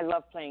 Yeah, and I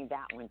love playing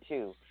that one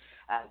too,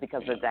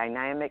 because the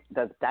dynamics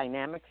of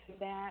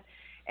that,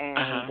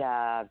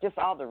 and just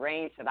all the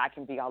range that I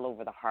can be all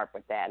over the harp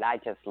with that. I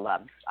just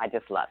love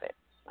it.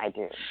 I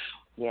do.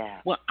 Yeah.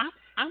 Well,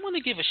 I want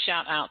to give a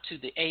shout out to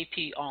the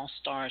AP All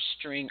Star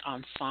String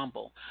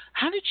Ensemble.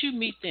 How did you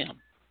meet them?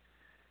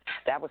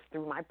 That was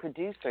through my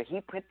producer. He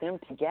put them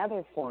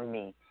together for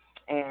me.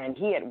 And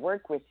he had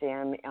worked with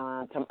them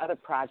on some other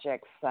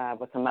projects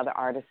with some other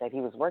artists that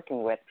he was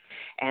working with.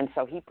 And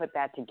so he put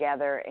that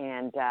together,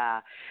 and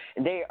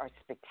they are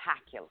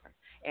spectacular.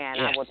 And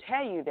Yes. I will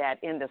tell you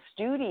that in the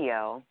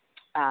studio,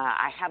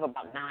 I have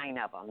about 9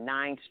 of them,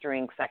 9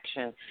 string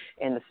section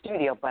in the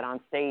studio, but on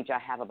stage I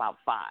have about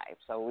 5.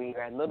 So we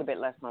are a little bit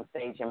less on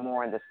stage and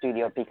more in the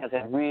studio because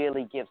it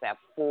really gives that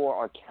full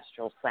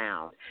orchestral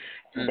sound.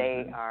 Mm-hmm.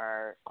 They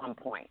are on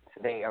point.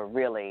 They are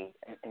really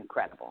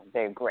incredible.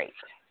 They're great.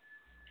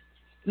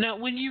 Now,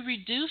 when you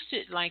reduced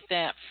it like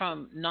that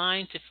from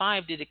 9 to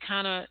 5, did it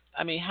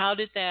how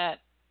did that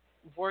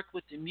work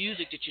with the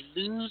music? Did you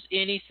lose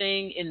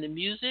anything in the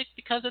music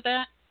because of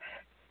that?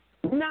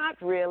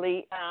 Not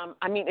really.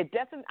 It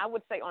doesn't, I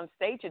would say on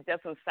stage it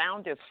doesn't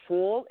sound as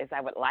full as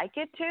I would like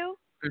it to.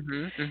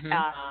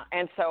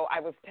 And so I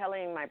was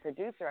telling my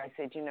producer, I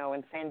said,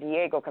 in San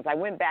Diego, because I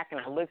went back and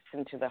I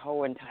listened to the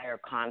whole entire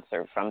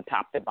concert from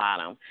top to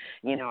bottom,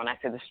 and I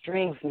said the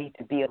strings need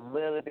to be a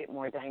little bit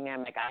more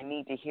dynamic. I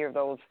need to hear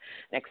those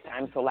next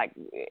time. So like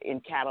in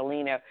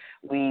Catalina,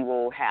 we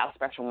will have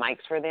special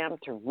mics for them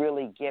to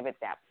really give it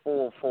that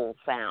full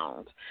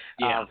sound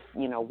of,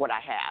 what I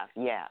have.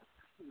 Yeah.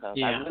 So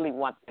I really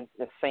want them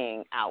to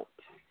sing out,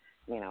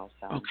 so.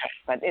 Okay.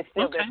 But they're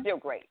still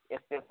great. It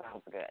still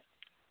sounds good.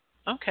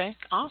 Okay,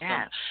 awesome.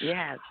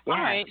 Yes. All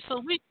right,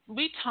 so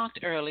we talked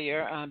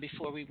earlier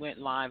before we went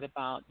live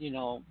about,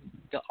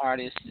 the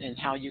artists and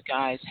how you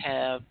guys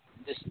have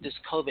this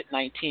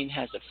COVID-19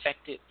 has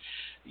affected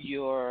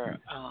your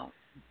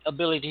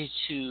ability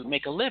to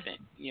make a living,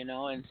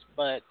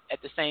 but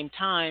at the same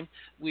time,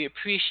 we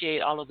appreciate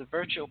all of the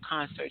virtual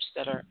concerts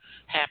that are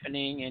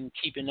happening and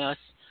keeping us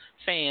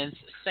fans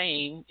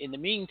sane in the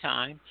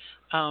meantime.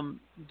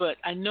 But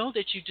I know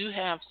that you do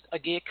have a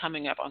gig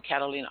coming up on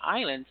Catalina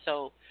Island,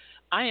 so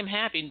I am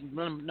happy,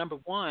 number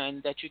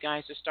one, that you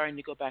guys are starting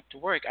to go back to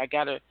work. I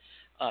got a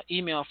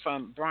email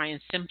from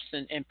Brian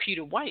Simpson and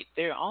Peter White.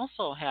 They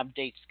also have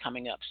dates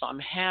coming up, so I'm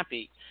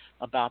happy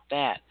about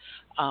that.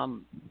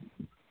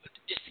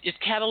 Is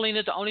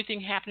Catalina the only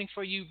thing happening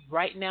for you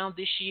right now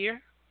this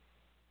year?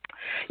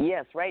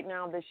 Yes, right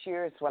now this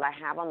year is what I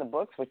have on the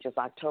books, which is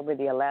October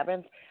the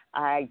 11th.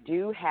 I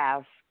do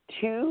have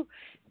 2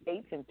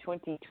 dates in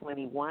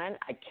 2021.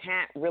 I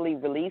can't really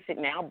release it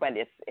now, but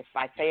if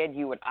I say it,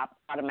 you would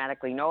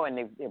automatically know, and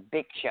they're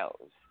big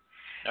shows.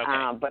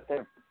 Okay.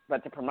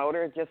 But the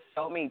promoter just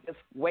told me, just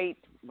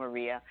wait,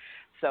 Mariea.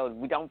 So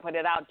we don't put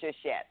it out just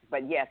yet.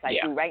 But yes, I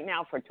do right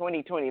now for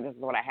 2020. This is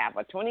what I have.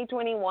 For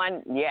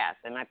 2021, yes,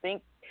 and I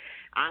think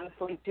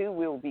honestly too,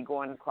 we will be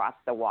going across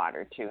the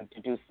water to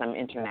do some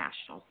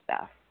international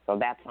stuff. So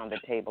that's on the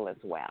table as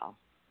well.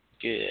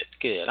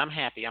 Good. I'm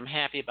happy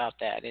about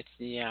that.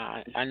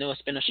 I know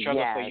it's been a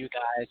struggle for you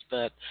guys,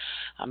 but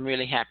I'm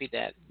really happy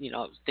that,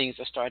 things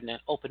are starting to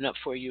open up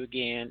for you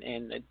again,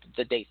 and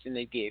the dates and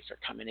the gigs are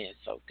coming in.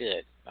 So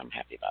good. I'm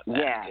happy about that.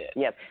 Yeah, good.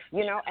 Yes.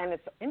 And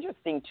it's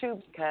interesting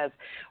too, because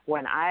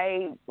when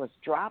I was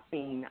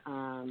dropping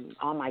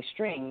all my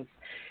strings,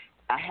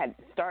 I had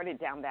started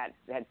down that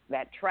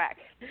track,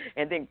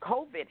 and then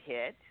COVID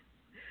hit.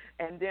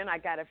 And then I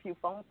got a few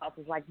phone calls.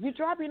 It's like, you're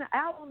dropping an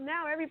album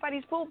now.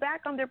 Everybody's pulled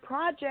back on their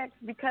projects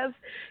because,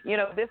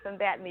 this and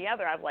that and the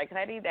other. I was like,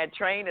 honey, that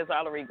train is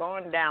already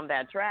going down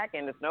that track,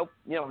 and there's no,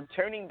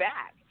 turning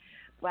back.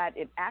 But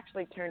it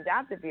actually turned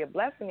out to be a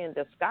blessing in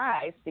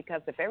disguise,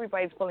 because if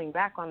everybody's pulling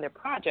back on their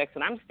projects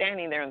and I'm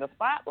standing there in the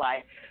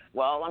spotlight,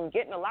 well, I'm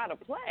getting a lot of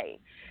play.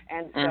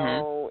 And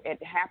so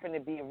it happened to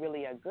be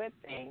really a good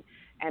thing.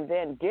 And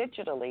then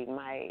digitally,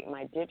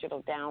 my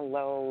digital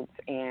downloads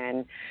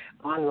and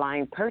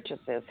online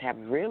purchases have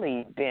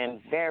really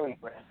been very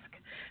brisk.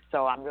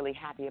 So I'm really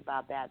happy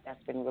about that.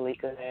 That's been really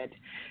good.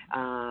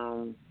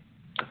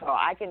 So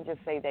I can just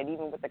say that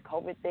even with the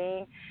COVID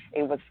thing,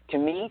 it was,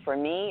 for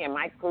me and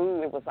my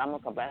crew, it was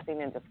almost a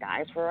blessing in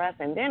disguise for us.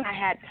 And then I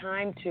had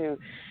time to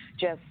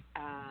just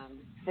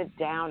sit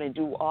down and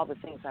do all the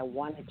things I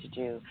wanted to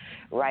do,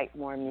 write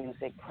more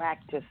music,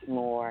 practice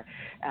more,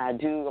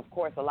 do, of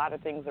course, a lot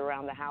of things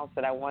around the house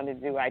that I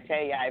wanted to do. I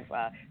tell you, I've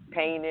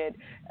painted,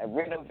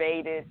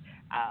 renovated,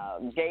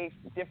 gave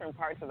different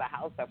parts of the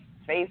house a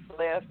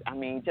facelift. I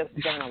mean, just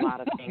done a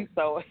lot of things.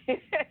 So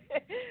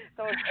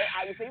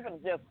I was able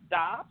to just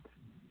stop,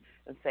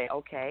 and say,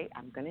 okay,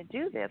 I'm going to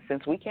do this.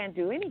 Since we can't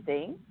do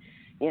anything,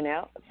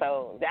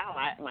 so now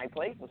my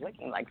place is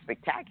looking like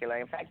spectacular.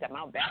 In fact, I'm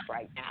out back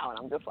right now, and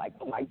I'm just like,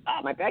 oh my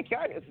God, my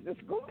backyard is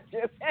just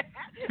gorgeous.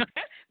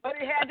 But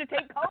it had to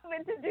take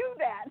COVID to do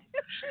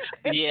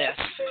that. Yes.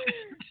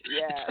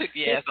 Yeah.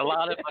 Yes, a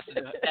lot of us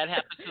do. That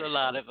happens to a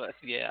lot of us.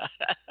 Yeah.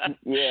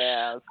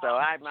 Yeah. So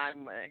I'm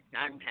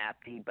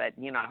happy, but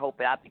I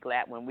hope I'll be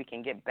glad when we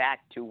can get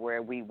back to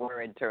where we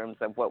were in terms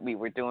of what we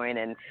were doing,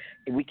 and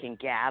we can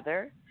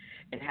gather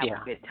and have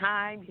a good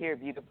time, hear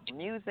beautiful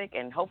music,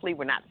 and hopefully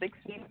we're not 6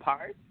 feet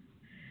apart.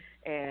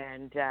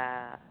 And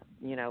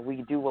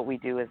we do what we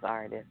do as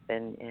artists,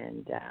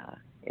 and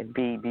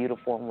be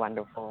beautiful and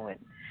wonderful and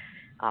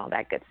all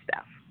that good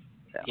stuff.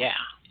 So. Yeah.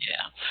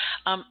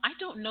 I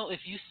don't know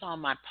if you saw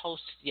my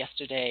post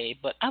yesterday,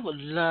 but I would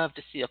love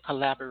to see a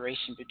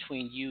collaboration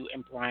between you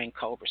and Brian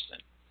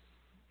Culberson.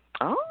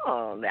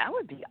 Oh, that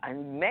would be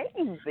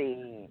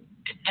amazing.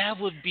 That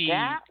would be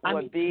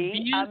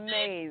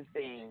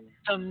amazing.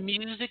 The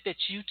music that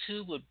you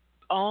two would,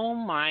 oh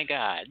my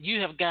God,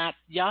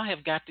 y'all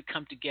have got to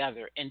come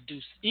together and do,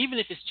 even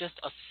if it's just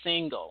a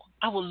single.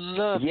 I would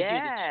love to hear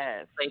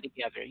the two play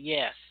together.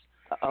 Yes.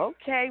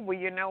 Okay, well,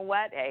 you know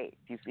what? Hey,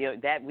 if you feel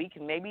that we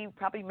can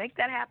probably make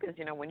that happen.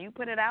 When you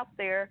put it out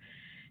there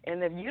in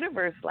the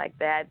universe like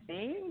that,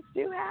 things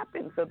do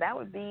happen. So that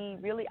would be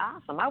really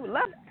awesome. I would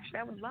love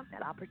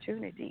that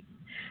opportunity.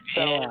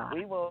 So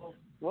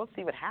we'll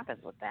see what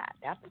happens with that.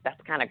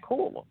 That's kind of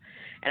cool.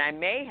 And I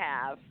may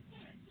have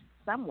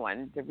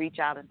someone to reach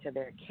out into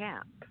their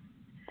camp.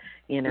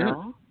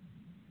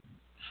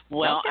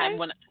 Well, okay.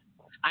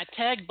 I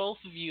tagged both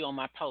of you on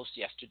my post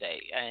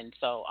yesterday, and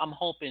so I'm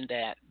hoping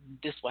that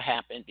this will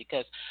happen,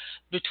 because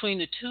between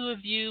the two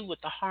of you with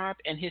the harp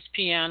and his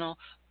piano,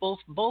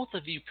 both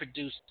of you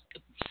produce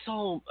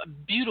so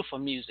beautiful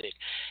music,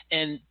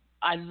 and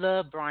I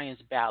love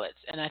Brian's ballads,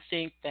 and I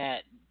think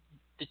that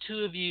the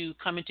two of you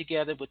coming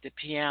together with the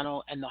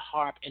piano and the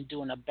harp and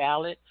doing a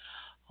ballad,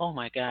 oh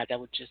my God, that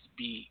would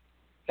be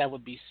so That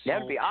would be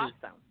good.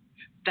 awesome.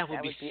 That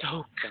would be so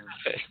awesome.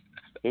 good.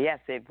 Yes,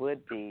 it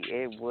would be.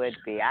 It would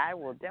be. I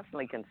will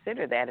definitely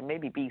consider that and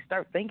maybe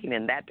start thinking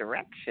in that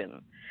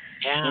direction.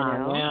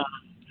 Yeah.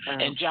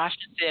 And Josh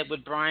said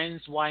with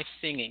Brian's wife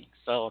singing.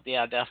 So,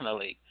 yeah,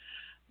 definitely.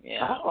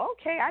 Yeah. Oh,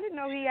 okay. I didn't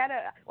know he had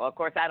well, of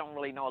course, I don't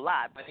really know a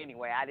lot. But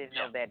anyway, I didn't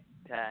know that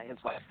his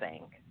wife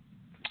sang.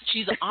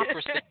 She's an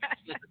opera singer.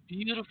 She has a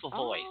beautiful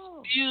voice.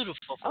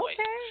 Beautiful voice.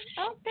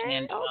 Okay.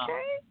 And,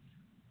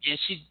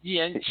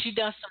 she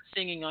does some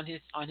singing on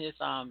his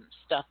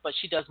stuff, but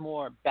she does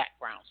more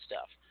background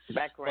stuff.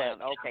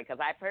 Okay, because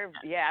I've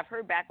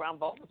heard background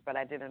vocals, but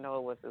I didn't know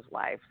it was his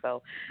wife.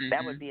 So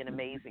that would be an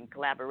amazing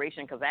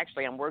collaboration. Because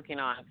actually, I'm working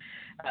on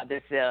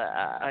this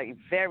a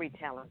very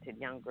talented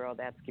young girl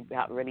that's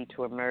about ready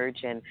to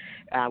emerge, and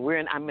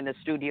I'm in the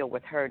studio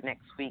with her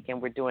next week,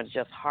 and we're doing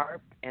just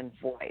harp and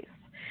voice.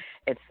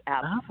 It's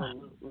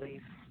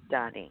absolutely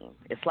stunning.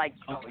 It's like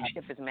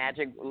if it's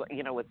magic,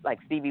 with like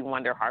Stevie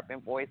Wonder harp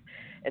and voice.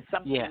 It's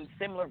something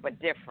similar but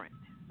different.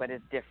 But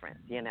it's different,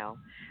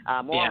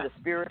 more on the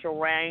spiritual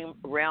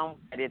realm.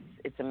 But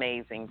it's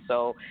amazing.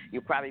 So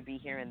you'll probably be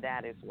hearing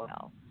that as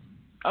well.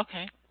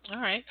 Okay.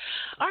 All right.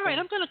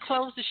 I'm going to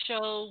close the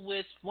show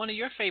with one of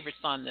your favorites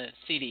on the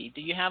CD.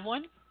 Do you have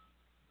one?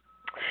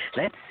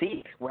 Let's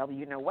see. Well,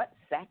 you know what?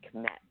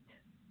 Sekhmet,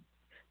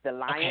 the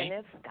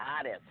lioness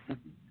goddess.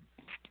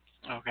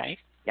 Okay.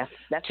 Yes,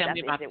 that's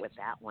it with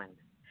that one.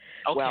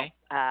 Okay.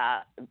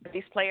 Well,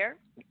 bass player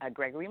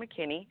Gregory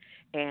McKinney,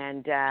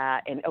 and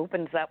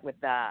opens up with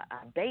a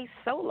bass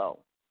solo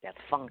that's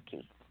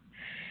funky.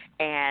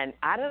 And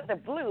out of the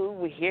blue,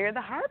 we hear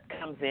the harp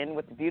comes in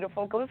with the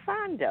beautiful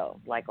glissando.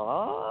 Like,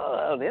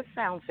 oh, this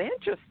sounds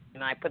interesting.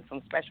 And I put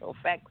some special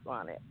effects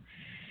on it.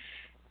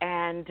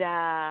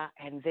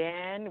 And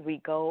then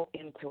we go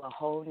into a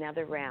whole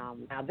nother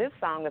realm. Now, this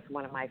song is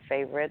one of my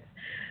favorites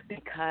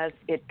because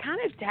it kind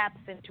of taps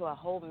into a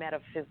whole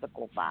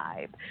metaphysical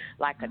vibe,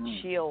 like a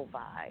chill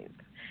vibe.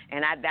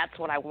 And that's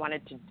what I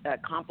wanted to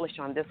accomplish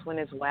on this one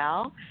as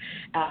well,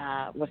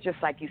 was just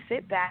like you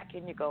sit back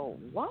and you go,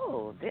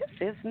 whoa, this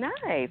is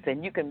nice.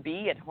 And you can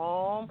be at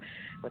home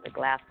with a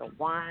glass of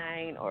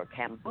wine or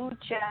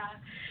kombucha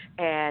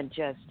and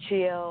just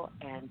chill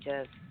and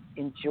just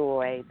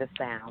enjoy the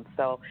sound.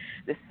 So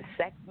this is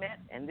Sekhmet,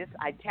 and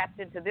I tapped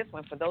into this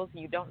one. For those of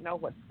you who don't know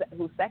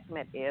who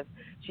Sekhmet is,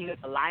 she is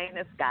a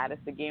lioness goddess.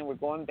 Again, we're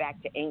going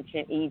back to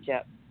ancient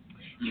Egypt.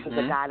 She was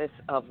a goddess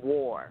of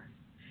war,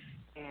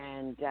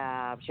 and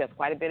she has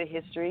quite a bit of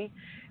history,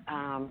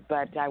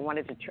 but I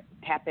wanted to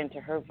tap into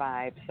her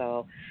vibe,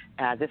 so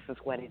this is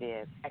what it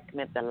is,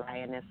 Sekhmet, the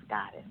lioness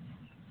goddess.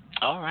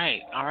 All right.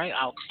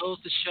 I'll close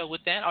the show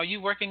with that. Are you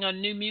working on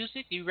new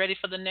music? You ready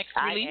for the next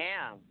release?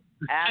 I am.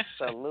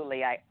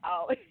 Absolutely. Like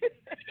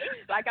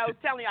I was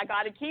telling you, I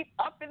got to keep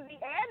upping the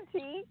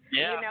ante.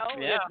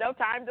 There's no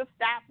time to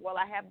stop. Well,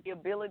 I have the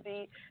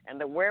ability and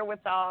the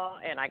wherewithal,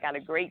 and I got a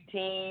great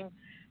team.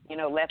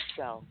 Let's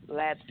go.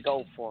 Let's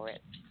go for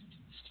it.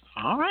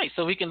 All right.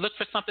 So we can look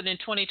for something in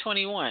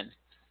 2021.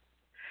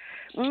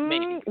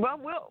 Maybe.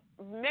 Well,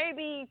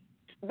 maybe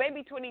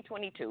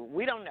 2022.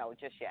 We don't know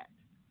just yet.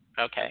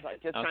 Okay. So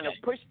just trying to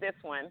push this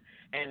one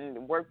and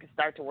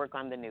start to work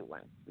on the new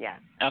one. Yes.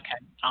 Okay.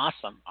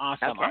 Awesome.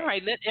 Okay. All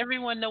right. Let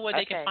everyone know where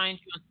they can find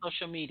you on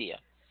social media.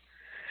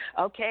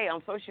 Okay,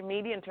 on social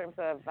media in terms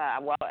of,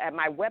 at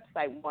my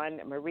website,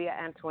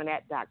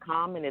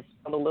 MariaAntoinette.com, and it's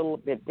spelled a little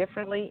bit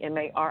differently,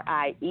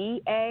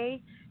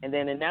 Mariea, and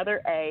then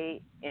another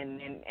A, and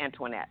then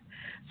Antoinette.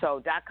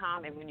 So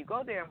 .com, and when you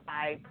go there and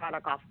buy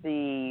product off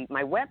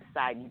my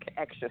website, you get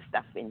extra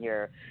stuff in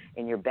your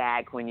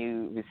bag when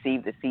you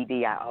receive the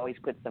CD. I always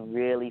put some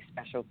really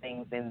special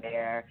things in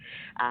there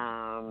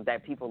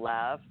that people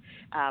love.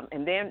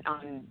 And then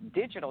on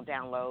digital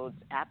downloads,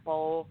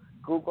 Apple,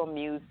 Google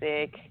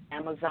Music,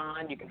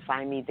 Amazon, you can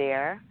find me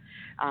there.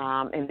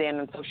 And then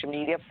on social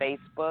media,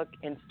 Facebook,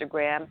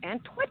 Instagram, and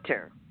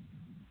Twitter.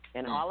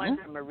 And all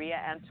under Maria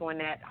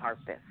Antoinette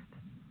Harpist.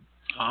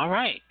 All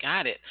right,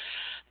 got it.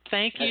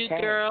 Thank you,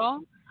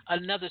 girl.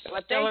 Another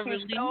stellar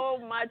release. Thank you so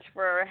much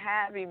for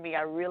having me.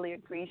 I really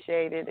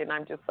appreciate it, and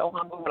I'm just so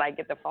humbled when I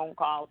get the phone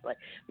calls like,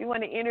 we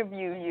want to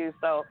interview you.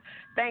 So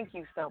thank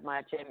you so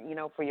much, and,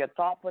 for your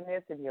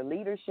thoughtfulness and your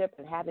leadership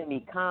and having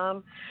me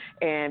come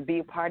and be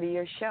a part of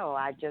your show.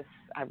 I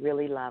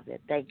really love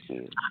it. Thank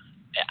you.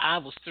 I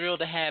was thrilled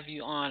to have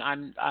you on.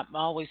 I'm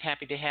always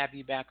happy to have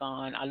you back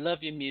on. I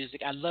love your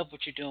music. I love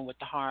what you're doing with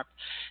the harp,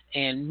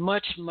 and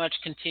much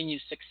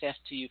continued success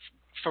to you,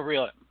 for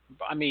real.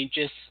 I mean,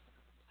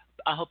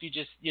 I hope you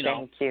just,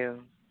 Thank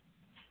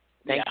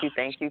you.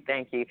 Thank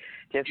you.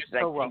 Just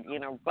so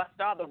bust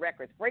all the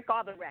records, break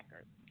all the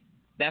records.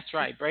 That's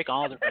right. Break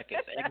all the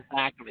records.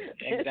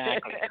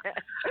 Exactly.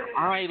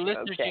 All right,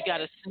 listeners, you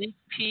got a sneak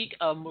peek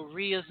of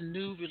Maria's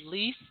new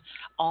release,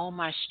 All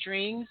My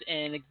Strings.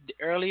 And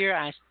earlier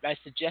I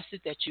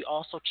suggested that you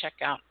also check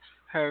out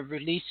her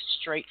release,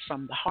 Straight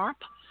from the Harp.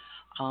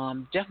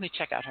 Definitely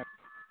check out her.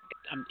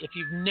 If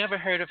you've never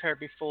heard of her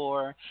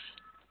before,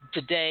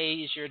 today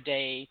is your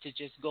day to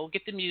just go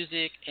get the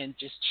music and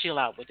just chill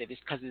out with it.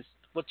 Because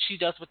what she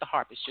does with the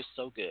harp is just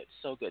so good,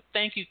 so good.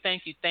 Thank you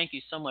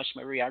so much,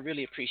 Maria. I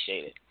really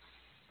appreciate it.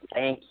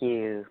 Thank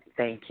you.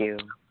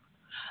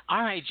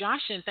 All right,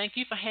 Josh, and thank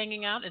you for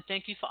hanging out, and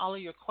thank you for all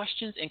of your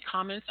questions and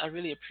comments. I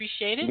really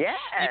appreciate it. Yes.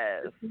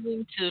 You're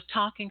listening to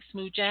Talking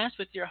Smooth Jazz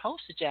with your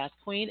host, the Jazz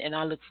Queen, and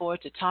I look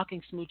forward to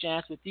talking smooth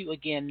jazz with you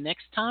again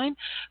next time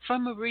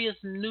from Maria's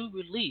new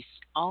release,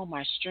 All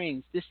My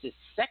Strings. This is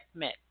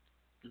Sekhmet,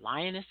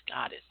 Lioness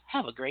Goddess.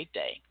 Have a great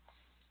day.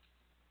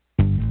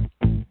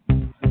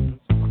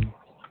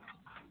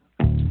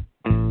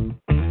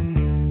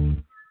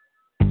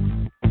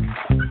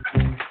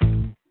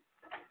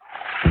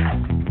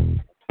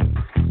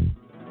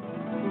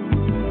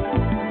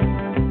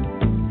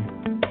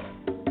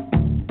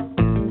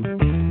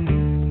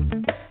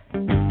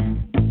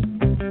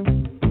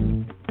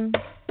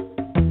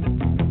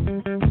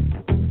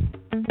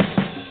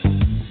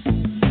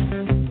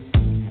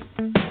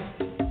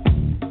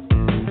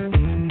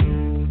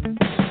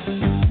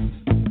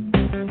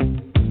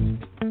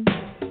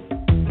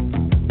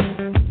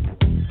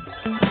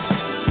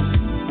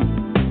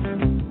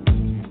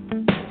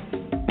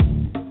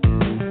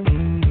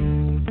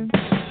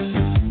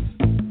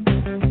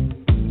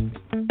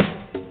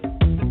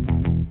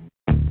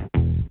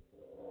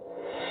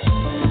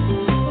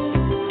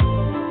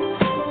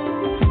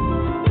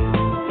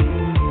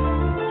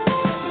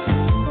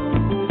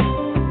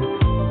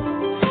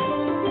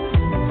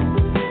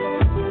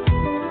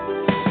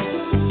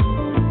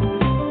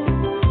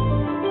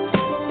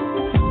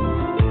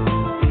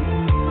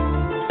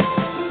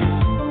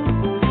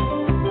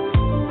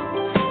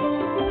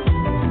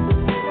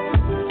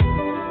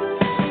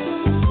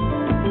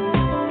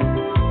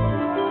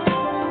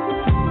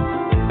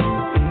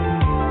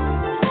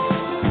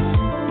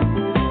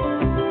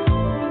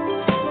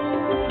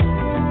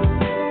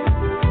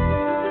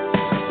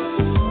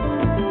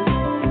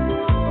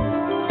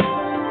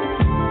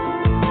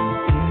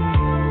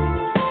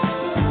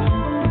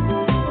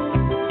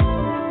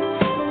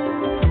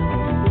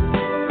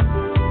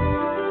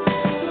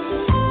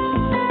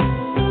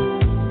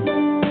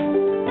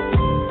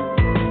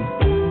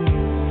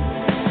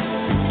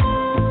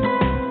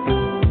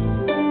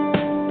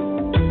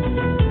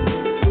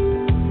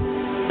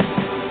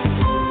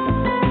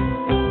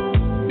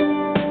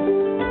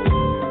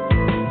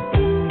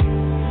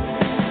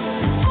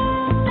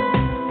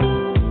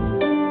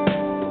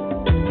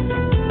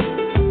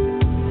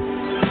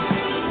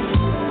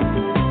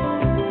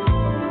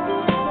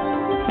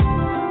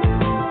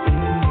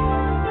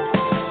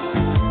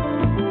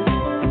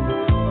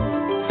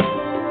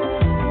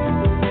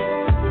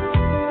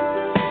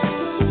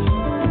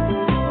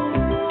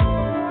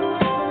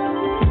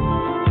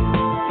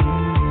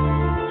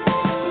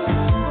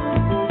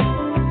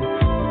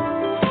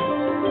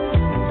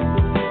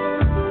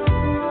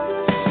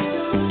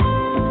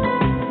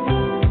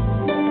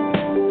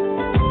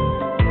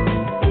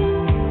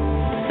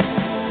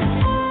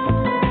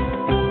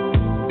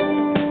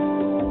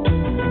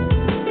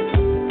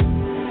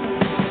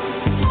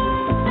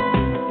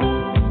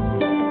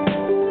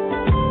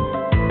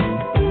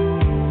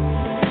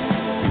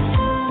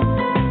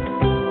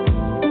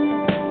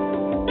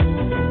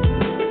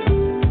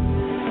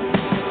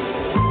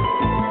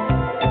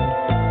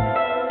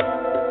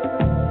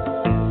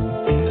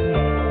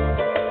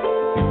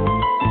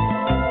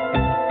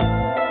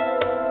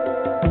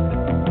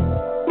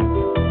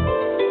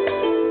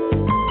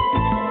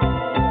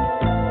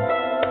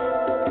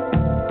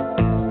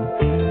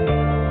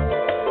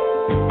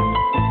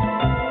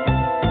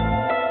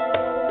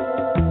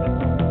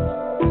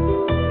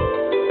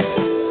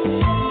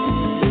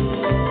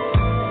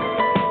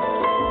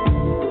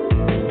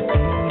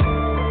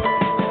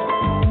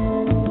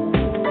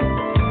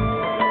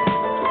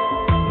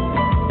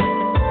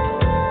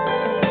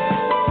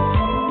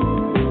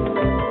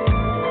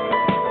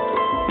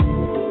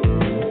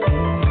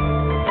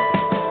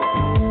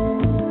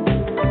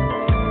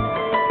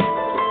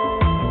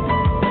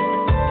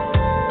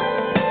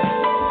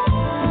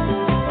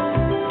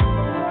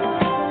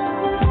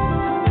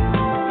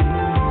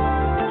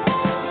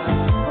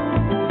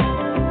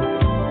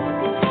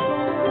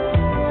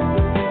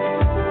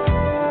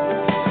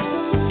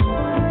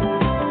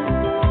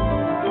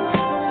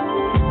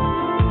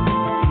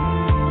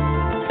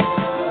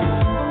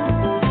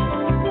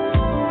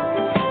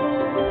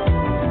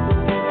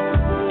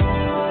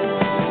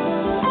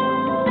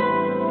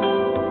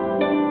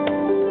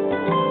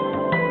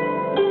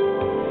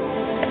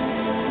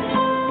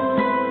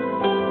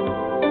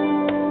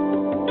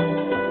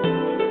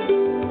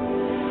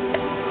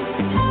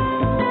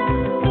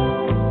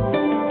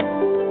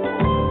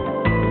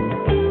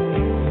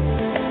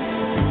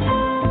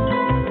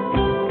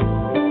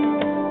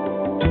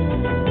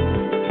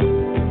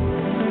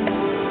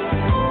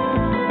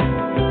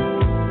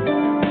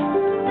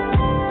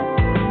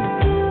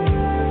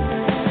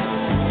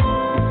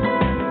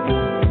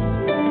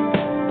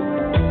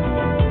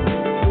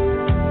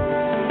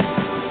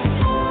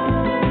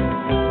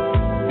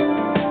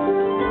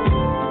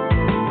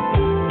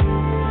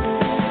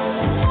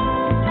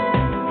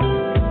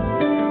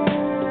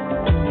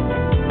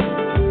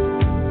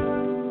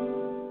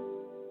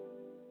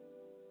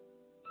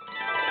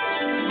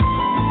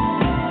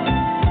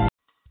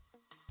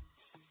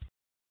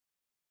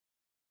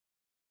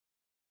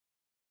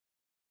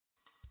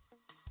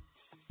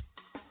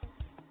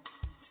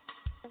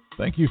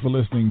 Thank you for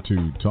listening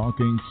to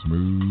Talking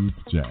Smooth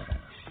Jazz.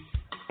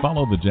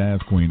 Follow the Jazz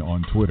Queen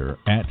on Twitter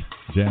at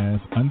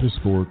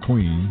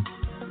Jazz_Queen,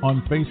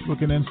 on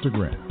Facebook and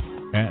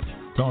Instagram at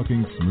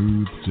Talking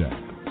Smooth Jazz,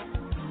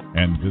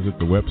 and visit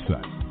the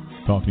website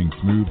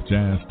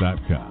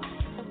TalkingSmoothJazz.com.